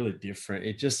feels really different.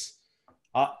 It just,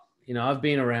 you know, I've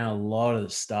been around a lot of the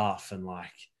stuff and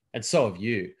so have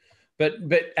you, but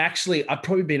actually I've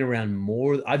probably been around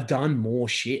more. I've done more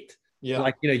shit. Yeah.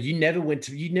 Like, you know, you never went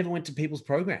to people's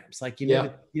programs. Like you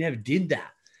never did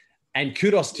that. And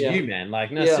kudos to you, man.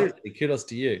 Like, no, seriously, kudos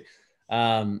to you.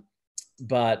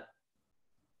 But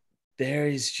there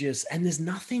is just, and there's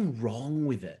nothing wrong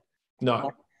with it.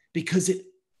 No. Because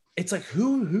it's like,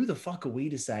 who the fuck are we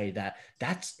to say that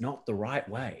that's not the right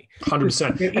way?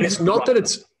 100%. And it's not that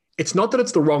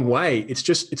it's the wrong way. It's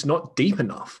just, it's not deep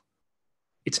enough.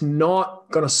 It's not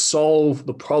going to solve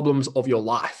the problems of your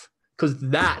life because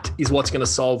that is what's going to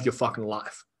solve your fucking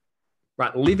life,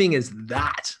 right? Living is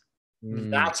that.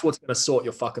 That's what's going to sort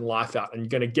your fucking life out and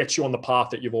going to get you on the path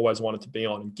that you've always wanted to be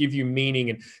on and give you meaning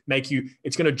and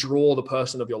it's going to draw the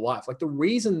person of your life. Like the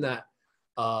reason that,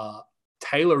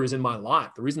 Taylor is in my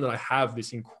life. The reason that I have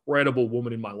this incredible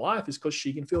woman in my life is because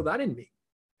she can feel that in me.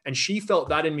 And she felt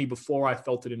that in me before I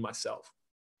felt it in myself.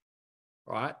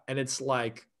 Right. And it's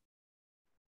like,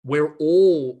 we're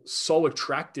all so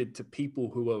attracted to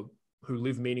people who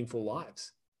live meaningful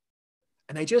lives.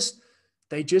 and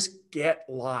they just get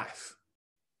life.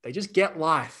 They just get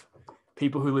life.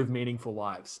 People who live meaningful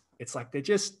lives. It's like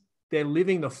they're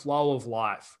living the flow of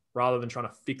life rather than trying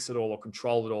to fix it all or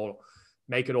control it all,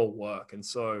 make it all work. And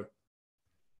so,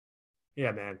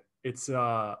 yeah, man, it's,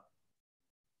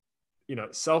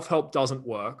 self-help doesn't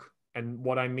work. And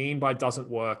what I mean by doesn't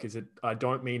work is I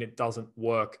don't mean it doesn't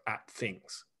work at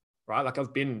things, right? Like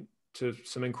I've been to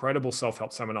some incredible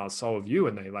self-help seminars, so have you,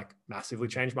 and they like massively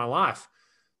changed my life,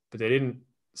 but they didn't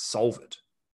solve it.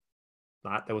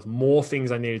 Right? There was more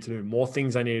things I needed to do, more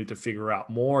things I needed to figure out,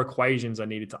 more equations I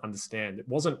needed to understand. It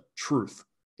wasn't truth.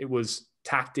 It was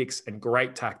tactics and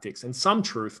great tactics and some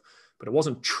truth, but it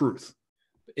wasn't truth.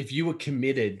 If you were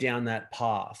committed down that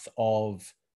path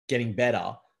of getting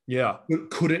better, yeah,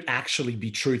 could it actually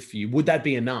be truth for you? Would that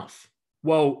be enough?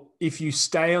 Well, if you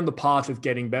stay on the path of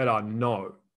getting better,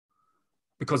 no.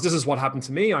 Because this is what happened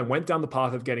to me. I went down the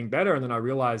path of getting better, and then I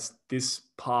realized this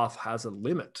path has a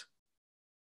limit.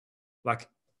 Like,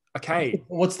 okay.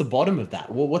 What's the bottom of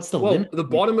that? Well, what's the limit? The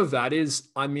bottom of that is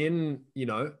I'm in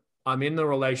the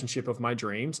relationship of my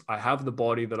dreams. I have the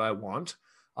body that I want.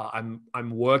 I'm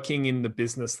working in the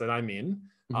business that I'm in.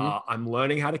 Mm-hmm. I'm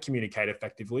learning how to communicate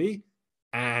effectively,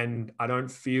 and I don't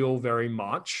feel very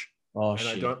much. Oh, and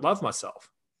shit. I don't love myself.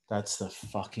 That's the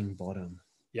fucking bottom.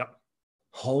 Yep.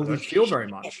 Holy I don't feel very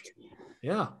much.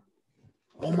 Yeah.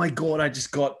 Oh my God, I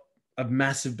just got a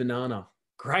massive banana.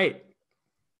 Great.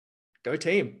 Go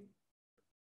team.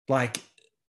 Like,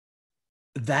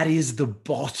 that is the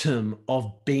bottom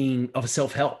of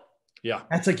self-help. Yeah.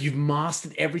 That's like, you've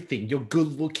mastered everything. You're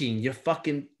good looking. You got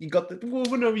the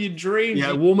woman of your dreams.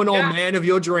 Yeah, woman or man of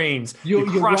your dreams. You're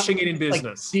crushing it in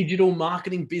business. Like digital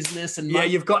marketing business. And yeah,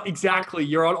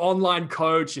 you're an online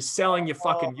coach. You're selling you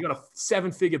got a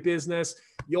 7-figure business.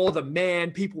 You're the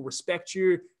man. People respect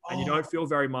you and you don't feel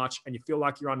very much and you feel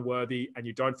like you're unworthy and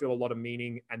you don't feel a lot of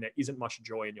meaning and there isn't much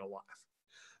joy in your life.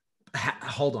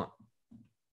 Hold on.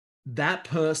 That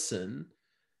person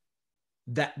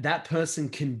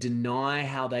can deny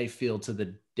how they feel to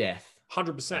the death.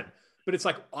 100%. But it's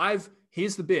like,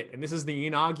 here's the bit, and this is the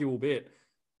inarguable bit.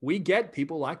 We get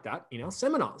people like that in our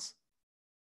seminars.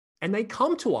 And they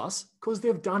come to us because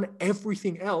they've done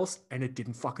everything else and it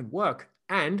didn't fucking work.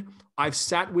 And I've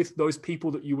sat with those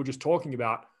people that you were just talking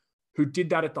about who did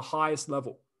that at the highest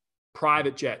level.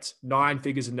 Private jets, 9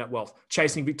 figures in net wealth,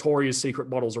 chasing Victoria's Secret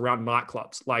models around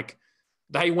nightclubs. Like,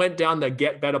 they went down the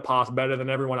get better path better than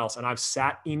everyone else. And I've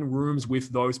sat in rooms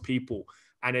with those people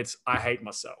and I hate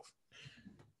myself.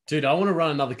 Dude, I want to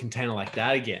run another container like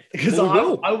that again. Because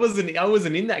I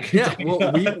wasn't in that container.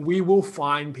 Yeah, well, we will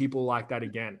find people like that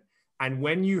again. And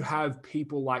when you have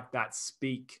people like that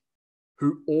speak,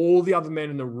 who all the other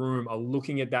men in the room are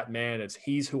looking at that man as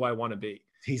he's who I want to be.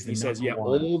 He says, yeah,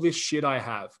 all this shit I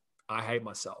have, I hate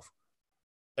myself.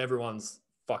 Everyone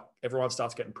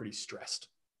starts getting pretty stressed.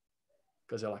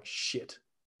 Because they're like, shit.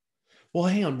 Well,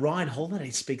 hang on. Ryan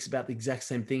Holiday speaks about the exact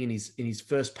same thing in his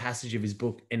first passage of his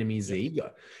book, Enemy is the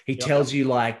Ego. He tells you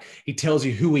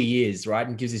who he is, right?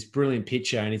 And gives this brilliant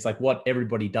picture. And it's like what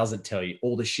everybody doesn't tell you,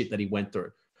 all the shit that he went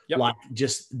through. Yep. Like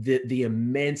just the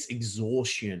immense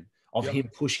exhaustion of him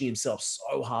pushing himself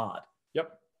so hard.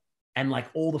 Yep. And like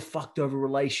all the fucked over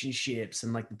relationships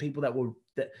and like the people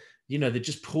that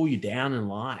just pull you down in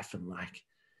life and like,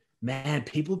 man,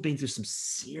 people have been through some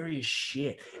serious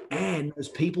shit. And those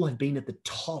people have been at the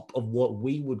top of what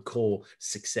we would call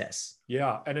success.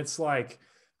 Yeah. And it's like,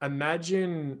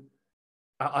 imagine,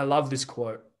 I love this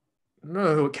quote. I don't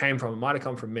know who it came from. It might have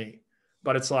come from me.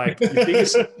 But it's like,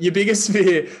 your biggest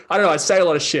fear, I don't know, I say a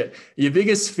lot of shit. Your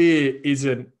biggest fear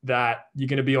isn't that you're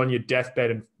going to be on your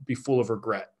deathbed and be full of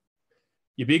regret.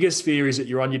 Your biggest fear is that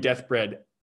you're on your deathbed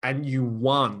and you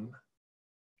won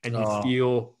and you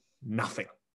feel nothing.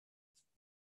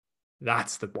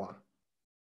 That's the one.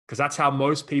 Because that's how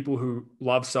most people who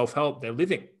love self-help, they're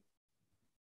living.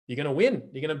 You're going to win.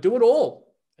 You're going to do it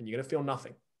all. And you're going to feel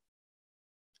nothing.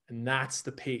 And that's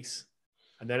the piece.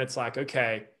 And then it's like,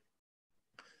 okay,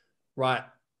 right,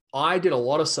 I did a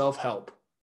lot of self-help.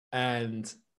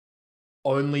 And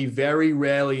only very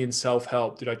rarely in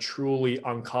self-help did I truly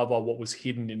uncover what was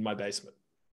hidden in my basement.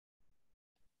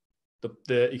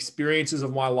 The experiences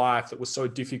of my life that were so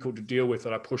difficult to deal with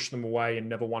that I pushed them away and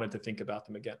never wanted to think about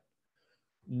them again.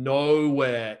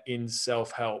 Nowhere in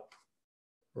self-help,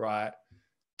 right,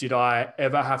 did I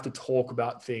ever have to talk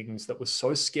about things that were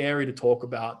so scary to talk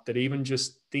about that even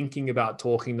just thinking about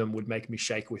talking them would make me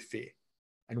shake with fear.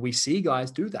 And we see guys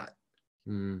do that,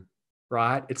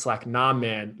 right? It's like, nah,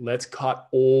 man, let's cut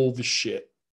all the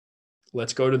shit.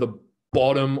 Let's go to the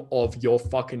bottom of your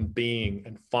fucking being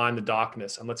and find the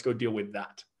darkness and let's go deal with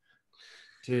that.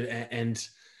 Dude. And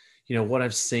you know, what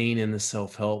I've seen in the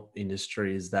self-help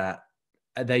industry is that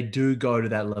they do go to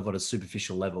that level, at a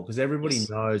superficial level, because everybody Yes.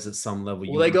 knows at some level.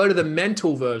 Well, they go to the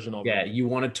mental version of it. You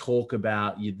want to talk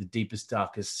about the deepest,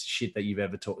 darkest shit that you've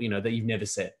ever talked, that you've never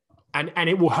said. And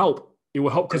it will help. It will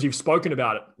help because you've spoken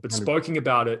about it, but 100%. Spoken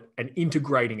about it and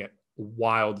integrating it,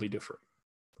 wildly different.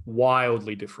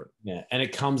 Wildly different. Yeah. And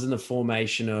it comes in the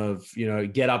formation of,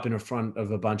 get up in front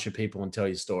of a bunch of people and tell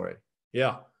your story.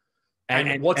 Yeah.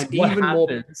 And what's and even what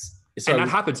happens, more, and that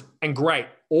happens, and great.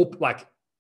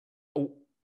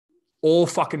 All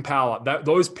fucking power.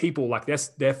 Those people, like,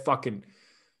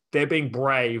 they're being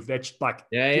brave. They're like,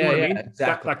 you know what I mean?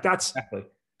 Exactly. That's exactly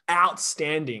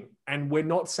outstanding. And we're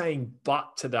not saying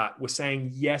but to that. We're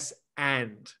saying yes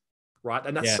and, right?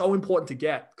 And that's so important to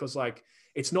get, because like,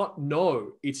 it's not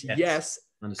no, it's yes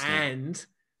and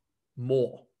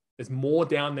more. There's more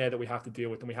down there that we have to deal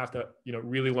with, and we have to,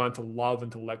 really learn to love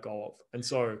and to let go of. And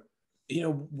so,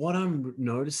 what I'm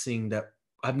noticing that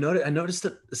I noticed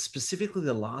that specifically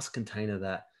the last container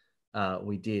that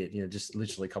we did, just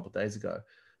literally a couple of days ago,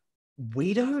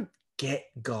 we don't get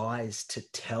guys to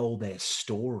tell their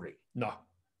story. No,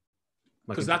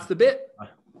 because that's the bit.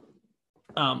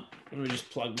 Let me just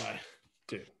plug my.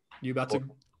 Dude, you about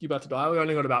to die? We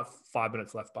only got about 5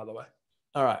 minutes left, by the way.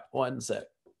 All right, 1 sec.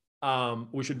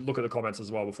 We should look at the comments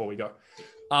as well before we go.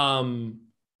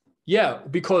 Yeah,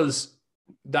 because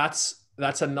that's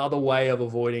another way of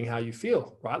avoiding how you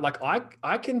feel, right? Like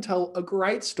I can tell a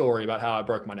great story about how I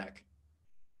broke my neck,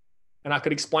 and I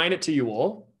could explain it to you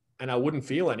all, and I wouldn't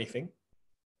feel anything,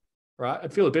 right?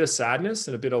 I'd feel a bit of sadness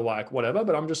and a bit of like whatever,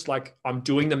 but I'm just like, I'm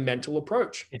doing the mental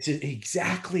approach. It's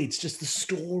just the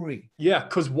story. Yeah,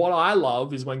 because what I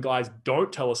love is when guys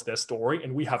don't tell us their story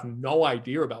and we have no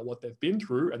idea about what they've been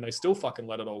through, and they still fucking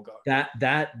let it all go.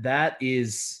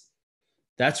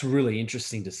 That's really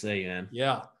interesting to see, man.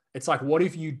 Yeah. It's like, what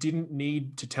if you didn't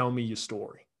need to tell me your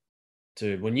story?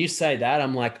 Dude, when you say that,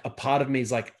 I'm like, a part of me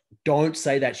is like, don't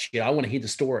say that shit. I want to hear the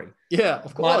story. Yeah,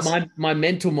 of course. My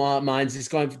mental mind's just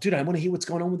going, dude, I want to hear what's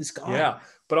going on with this guy. Yeah.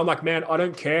 But I'm like, man, I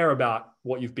don't care about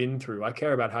what you've been through. I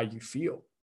care about how you feel.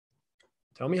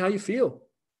 Tell me how you feel.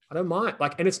 I don't mind.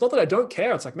 Like, and it's not that I don't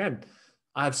care. It's like, man,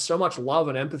 I have so much love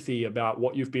and empathy about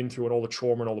what you've been through and all the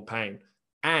trauma and all the pain.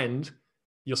 And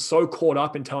you're so caught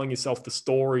up in telling yourself the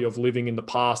story of living in the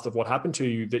past of what happened to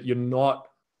you that you're not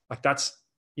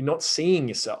seeing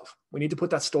yourself. We need to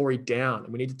put that story down,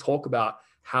 and we need to talk about,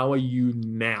 how are you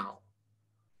now?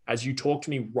 As you talk to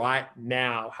me right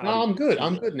now. I'm good.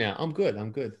 I'm good now. I'm good.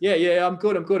 Yeah. I'm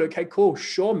good. Okay, cool.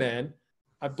 Sure, man.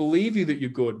 I believe you that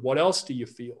you're good. What else do you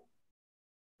feel?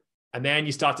 And then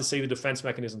you start to see the defense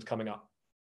mechanisms coming up.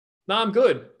 No, I'm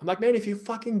good. I'm like, man, if you're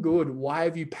fucking good, why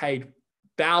have you paid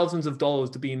thousands of dollars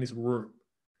to be in this room?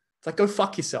 It's like, go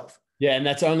fuck yourself. Yeah, and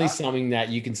that's only something that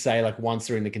you can say like once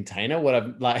they're in the container.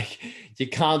 You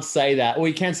can't say that, or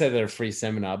you can say that at a free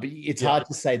seminar, but it's hard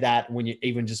to say that when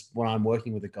I'm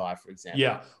working with a guy, for example.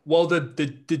 Yeah. Well, the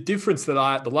difference the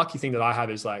lucky thing that I have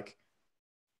is like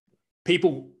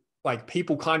people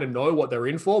kind of know what they're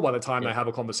in for by the time they have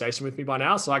a conversation with me by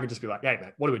now. So I can just be like, hey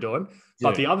man, what are we doing?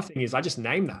 But the other thing is I just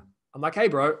name that. I'm like, hey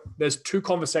bro, there's two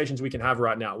conversations we can have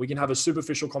right now. We can have a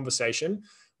superficial conversation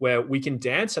where we can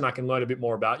dance and I can learn a bit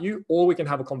more about you, or we can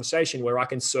have a conversation where I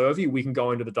can serve you. We can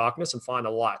go into the darkness and find a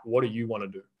light. What do you want to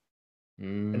do?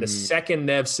 And the second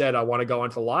they've said, I want to go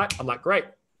into light, I'm like, great,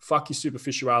 fuck your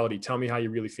superficiality. Tell me how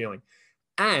you're really feeling.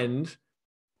 And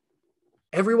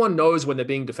everyone knows when they're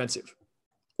being defensive.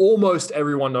 Almost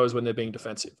everyone knows when they're being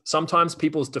defensive. Sometimes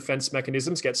people's defense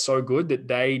mechanisms get so good that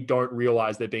they don't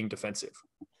realize they're being defensive.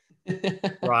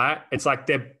 Right? It's like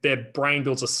their brain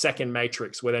builds a second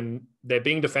matrix where then they're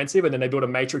being defensive, and then they build a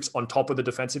matrix on top of the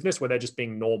defensiveness where they're just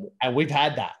being normal. And we've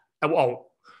had that.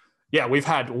 Yeah, we've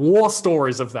had war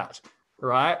stories of that,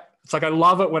 right? It's like, I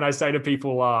love it when I say to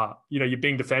people, you're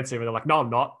being defensive, and they're like, no, I'm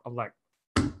not. I'm like,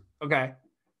 okay,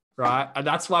 right? And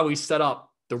that's why we set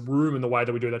up the room in the way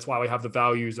that we do. That's why we have the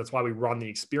values. That's why we run the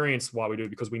experience why we do,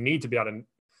 because we need to be able to.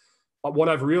 But what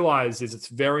I've realized is it's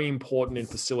very important in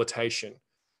facilitation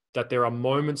that there are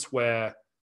moments where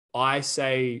I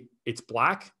say it's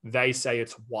black, they say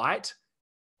it's white,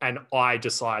 and I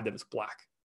decide that it's black,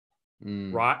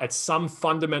 right? At some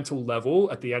fundamental level,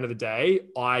 at the end of the day,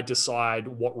 I decide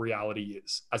what reality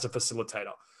is as a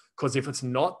facilitator. Because if it's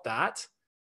not that,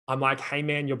 I'm like, hey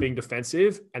man, you're being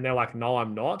defensive. And they're like, no,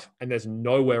 I'm not. And there's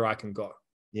nowhere I can go.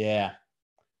 Yeah.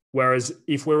 Whereas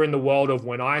if we're in the world of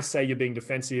when I say you're being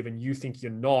defensive and you think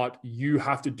you're not, you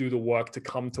have to do the work to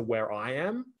come to where I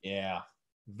am. Yeah.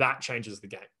 That changes the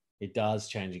game. It does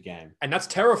change a game. And that's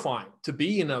terrifying to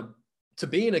be in a to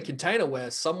be in a container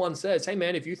where someone says, hey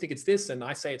man, if you think it's this and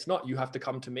I say it's not, you have to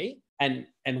come to me. And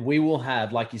we will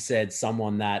have, like you said,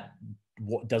 someone that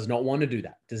does not want to do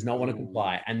that, does not want to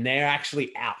comply, and they're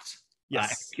actually out.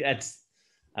 Yes.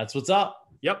 That's what's up.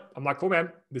 Yep. I'm like, cool,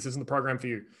 man, this isn't the program for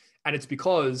you. And it's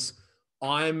because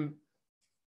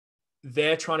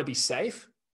they're trying to be safe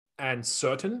and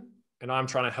certain, and I'm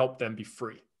trying to help them be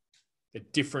free. They're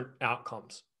different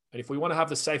outcomes. And if we want to have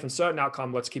the safe and certain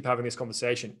outcome, let's keep having this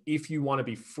conversation. If you want to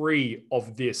be free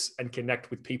of this and connect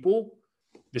with people,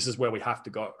 this is where we have to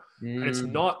go. And it's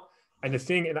not, and the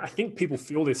thing, and I think people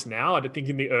feel this now, I think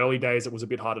in the early days, it was a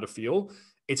bit harder to feel.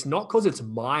 It's not because it's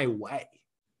my way,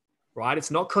 right? It's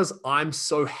not because I'm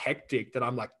so hectic that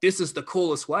I'm like, this is the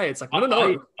coolest way. It's like, I don't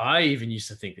know. I even used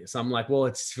to think this. I'm like, well,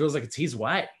 it feels like it's his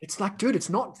way. It's like, dude, it's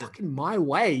not fucking my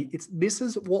way. This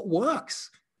is what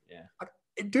works. Yeah.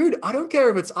 Dude, I don't care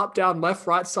if it's up, down, left,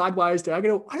 right, sideways,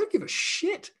 diagonal. I don't give a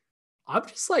shit. I'm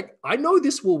just like, I know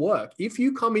this will work. If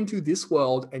you come into this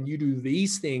world and you do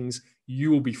these things,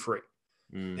 you will be free.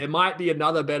 There might be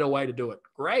another better way to do it.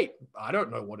 Great. I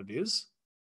don't know what it is.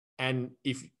 And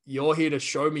if you're here to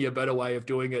show me a better way of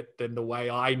doing it than the way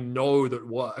I know that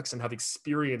works and have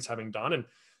experience having done and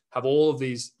have all of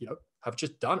these, have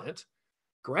just done it,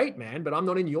 great, man. But I'm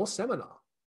not in your seminar,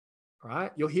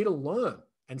 right? You're here to learn.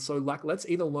 And so like, let's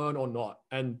either learn or not.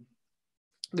 And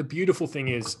the beautiful thing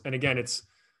is, and again, it's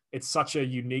such a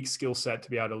unique skill set to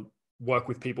be able to work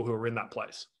with people who are in that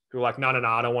place, who are like, no,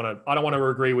 I don't want to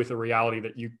agree with the reality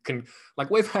that you can,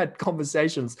 like we've had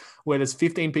conversations where there's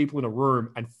 15 people in a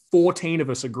room and 14 of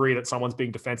us agree that someone's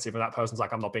being defensive. And that person's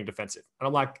like, I'm not being defensive. And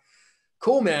I'm like,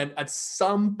 cool, man. At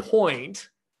some point,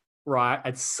 right?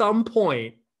 At some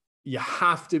point, you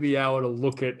have to be able to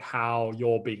look at how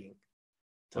you're being.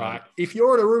 Right. If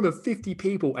you're in a room of 50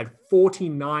 people and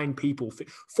 48 people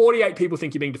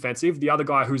think you're being defensive, the other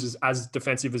guy who's as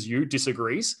defensive as you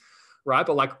disagrees, right?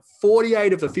 But like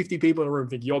 48 of the 50 people in the room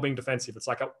think you're being defensive. It's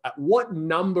like, at what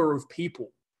number of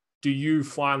people do you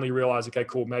finally realize, okay,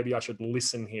 cool, maybe I should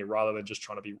listen here rather than just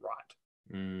trying to be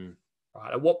right?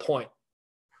 Right. At what point?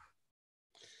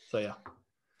 So yeah.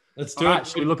 Let's do it.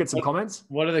 Should we look at some comments?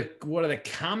 What are the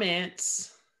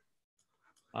comments?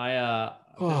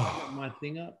 Put my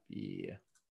thing up. Yeah.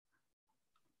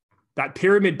 That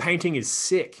pyramid painting is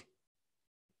sick.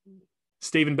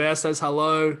 Stephen Bear says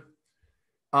hello.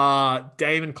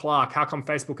 Damon Clark, how come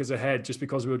Facebook is ahead? Just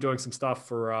because we were doing some stuff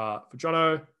for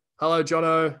Jono. Hello,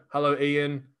 Jono. Hello,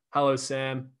 Ian. Hello,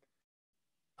 Sam.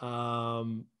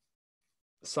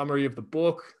 Summary of the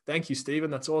book. Thank you,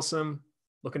 Stephen. That's awesome.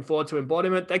 Looking forward to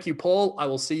embodiment. Thank you, Paul. I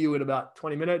will see you in about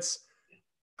 20 minutes.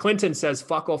 Clinton says,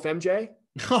 fuck off, MJ.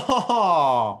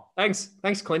 Oh,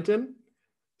 thanks, Clinton.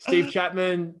 Steve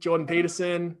Chapman, Jordan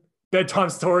Peterson, bedtime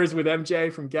stories with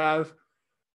MJ from Gav.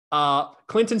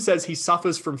 Clinton says he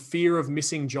suffers from fear of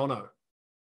missing Jono.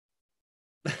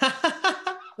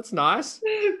 That's nice.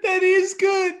 That is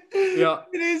good. Yeah,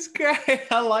 it is great.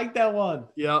 I like that one.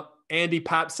 Yeah. Andy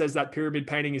Papp says that pyramid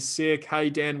painting is sick. Hey,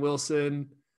 Dan Wilson.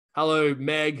 Hello,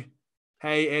 Meg.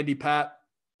 Hey, Andy Papp.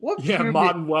 What? Yeah, pyramid?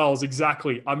 Martin Wells.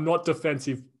 Exactly. I'm not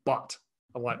defensive, but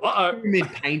I'm like, pyramid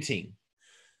painting.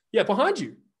 Yeah, behind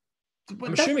you. But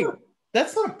I'm assuming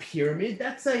that's not a pyramid.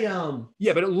 That's a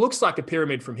Yeah, but it looks like a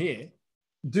pyramid from here.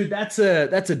 Dude, that's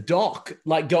a dock,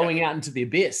 like going out into the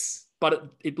abyss. But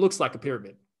it looks like a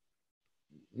pyramid.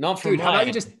 Not from. Dude, how about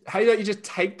you just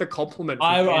take the compliment?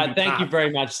 All right, thank you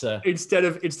very much, sir. Instead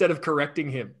of correcting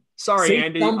him. Sorry,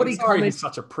 Andy. He's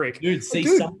such a prick. Dude,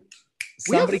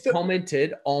 somebody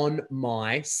commented on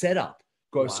my setup.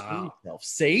 Go screw yourself.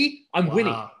 See, I'm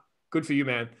winning. Good for you,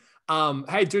 man.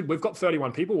 Hey, dude, we've got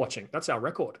 31 people watching. That's our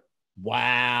record.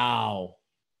 Wow.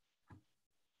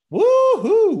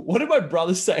 Woohoo! What did my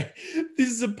brother say? This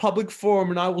is a public forum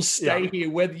and I will stay here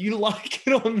whether you like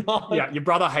it or not. Yeah, your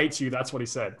brother hates you. That's what he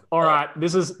said. All right.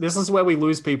 This is where we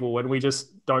lose people when we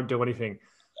just don't do anything.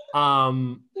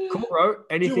 Cool, bro.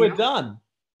 Anything? Dude, we're done.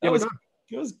 It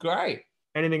was great.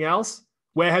 Anything else?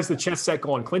 Where has the chess set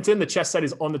gone? Clinton, the chess set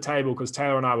is on the table because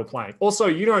Taylor and I were playing. Also,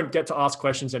 you don't get to ask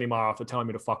questions anymore after telling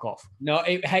me to fuck off. No,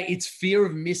 it's fear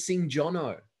of missing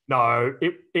Jono. No,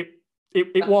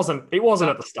 it wasn't. It wasn't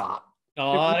at the start.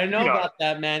 Oh, I don't know about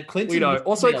that, man. Clinton. We know.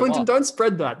 Also, Clinton, don't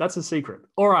spread that. That's a secret.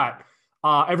 All right.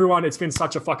 Everyone, it's been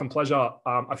such a fucking pleasure.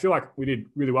 I feel like we did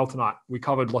really well tonight. We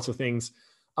covered lots of things.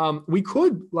 We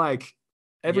could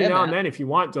every now and then, if you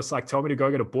want, just tell me to go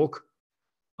get a book.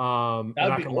 And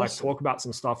I can talk about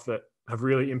some stuff that have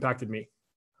really impacted me.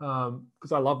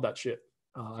 Because I love that shit.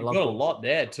 I You've love got a books. lot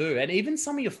there too, and even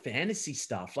some of your fantasy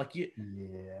stuff. Like you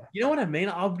know what I mean.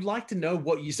 I would like to know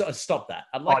what you stop that.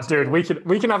 I'd like. Dude,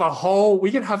 we can have a whole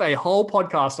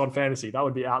podcast on fantasy. That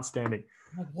would be outstanding.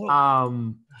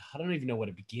 I don't even know where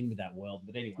to begin with that world,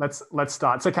 but anyway, let's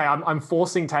start. It's okay. I'm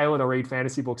forcing Taylor to read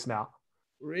fantasy books now.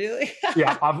 Really?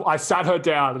 Yeah, I sat her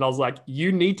down and I was like,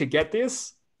 you need to get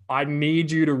this. I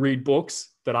need you to read books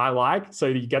that I like so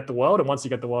you get the world. And once you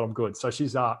get the world, I'm good. So she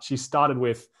started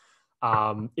with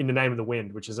In the Name of the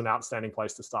Wind, which is an outstanding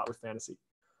place to start with fantasy.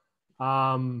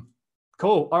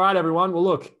 Cool. All right, everyone. Well,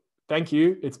 look, thank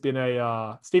you. It's been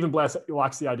Stephen Bless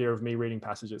likes the idea of me reading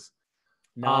passages.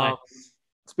 Nice.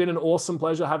 It's been an awesome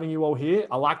pleasure having you all here.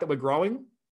 I like that we're growing,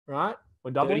 right?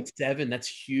 We're doubling. 37. That's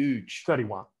huge.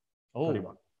 31. Oh.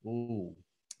 31. Ooh.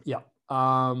 Yeah.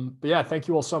 But yeah, thank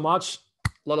you all so much.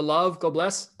 A lot of love. God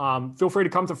bless. Feel free to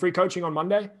come to free coaching on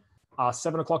Monday,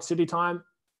 7:00 City time.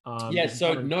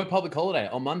 So no public holiday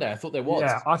on Monday. I thought there was.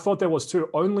 Yeah, I thought there was too.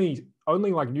 Only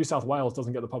like New South Wales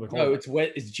doesn't get the public holiday. No,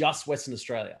 it's just Western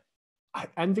Australia.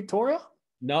 And Victoria?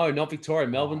 No, not Victoria.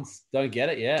 Melbourne's don't get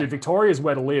it. Yeah. Dude, Victoria is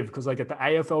where to live because they get the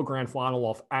AFL Grand Final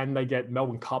off and they get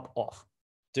Melbourne Cup off.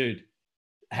 Dude,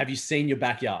 have you seen your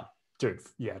backyard? Dude,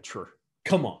 yeah, true.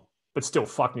 Come on. But still,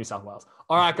 fuck New South Wales.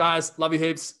 All right, guys. Love you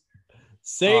heaps.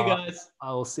 See you guys.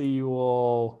 I will see you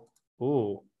all.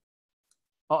 Ooh.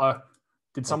 Uh-oh.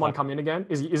 Did someone come in again?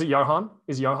 Is it Johan?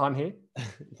 Is Johan here?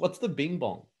 What's the bing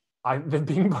bong? The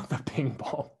bing bong.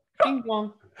 Bing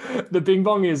bong. The bing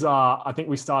bong is I think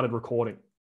we started recording.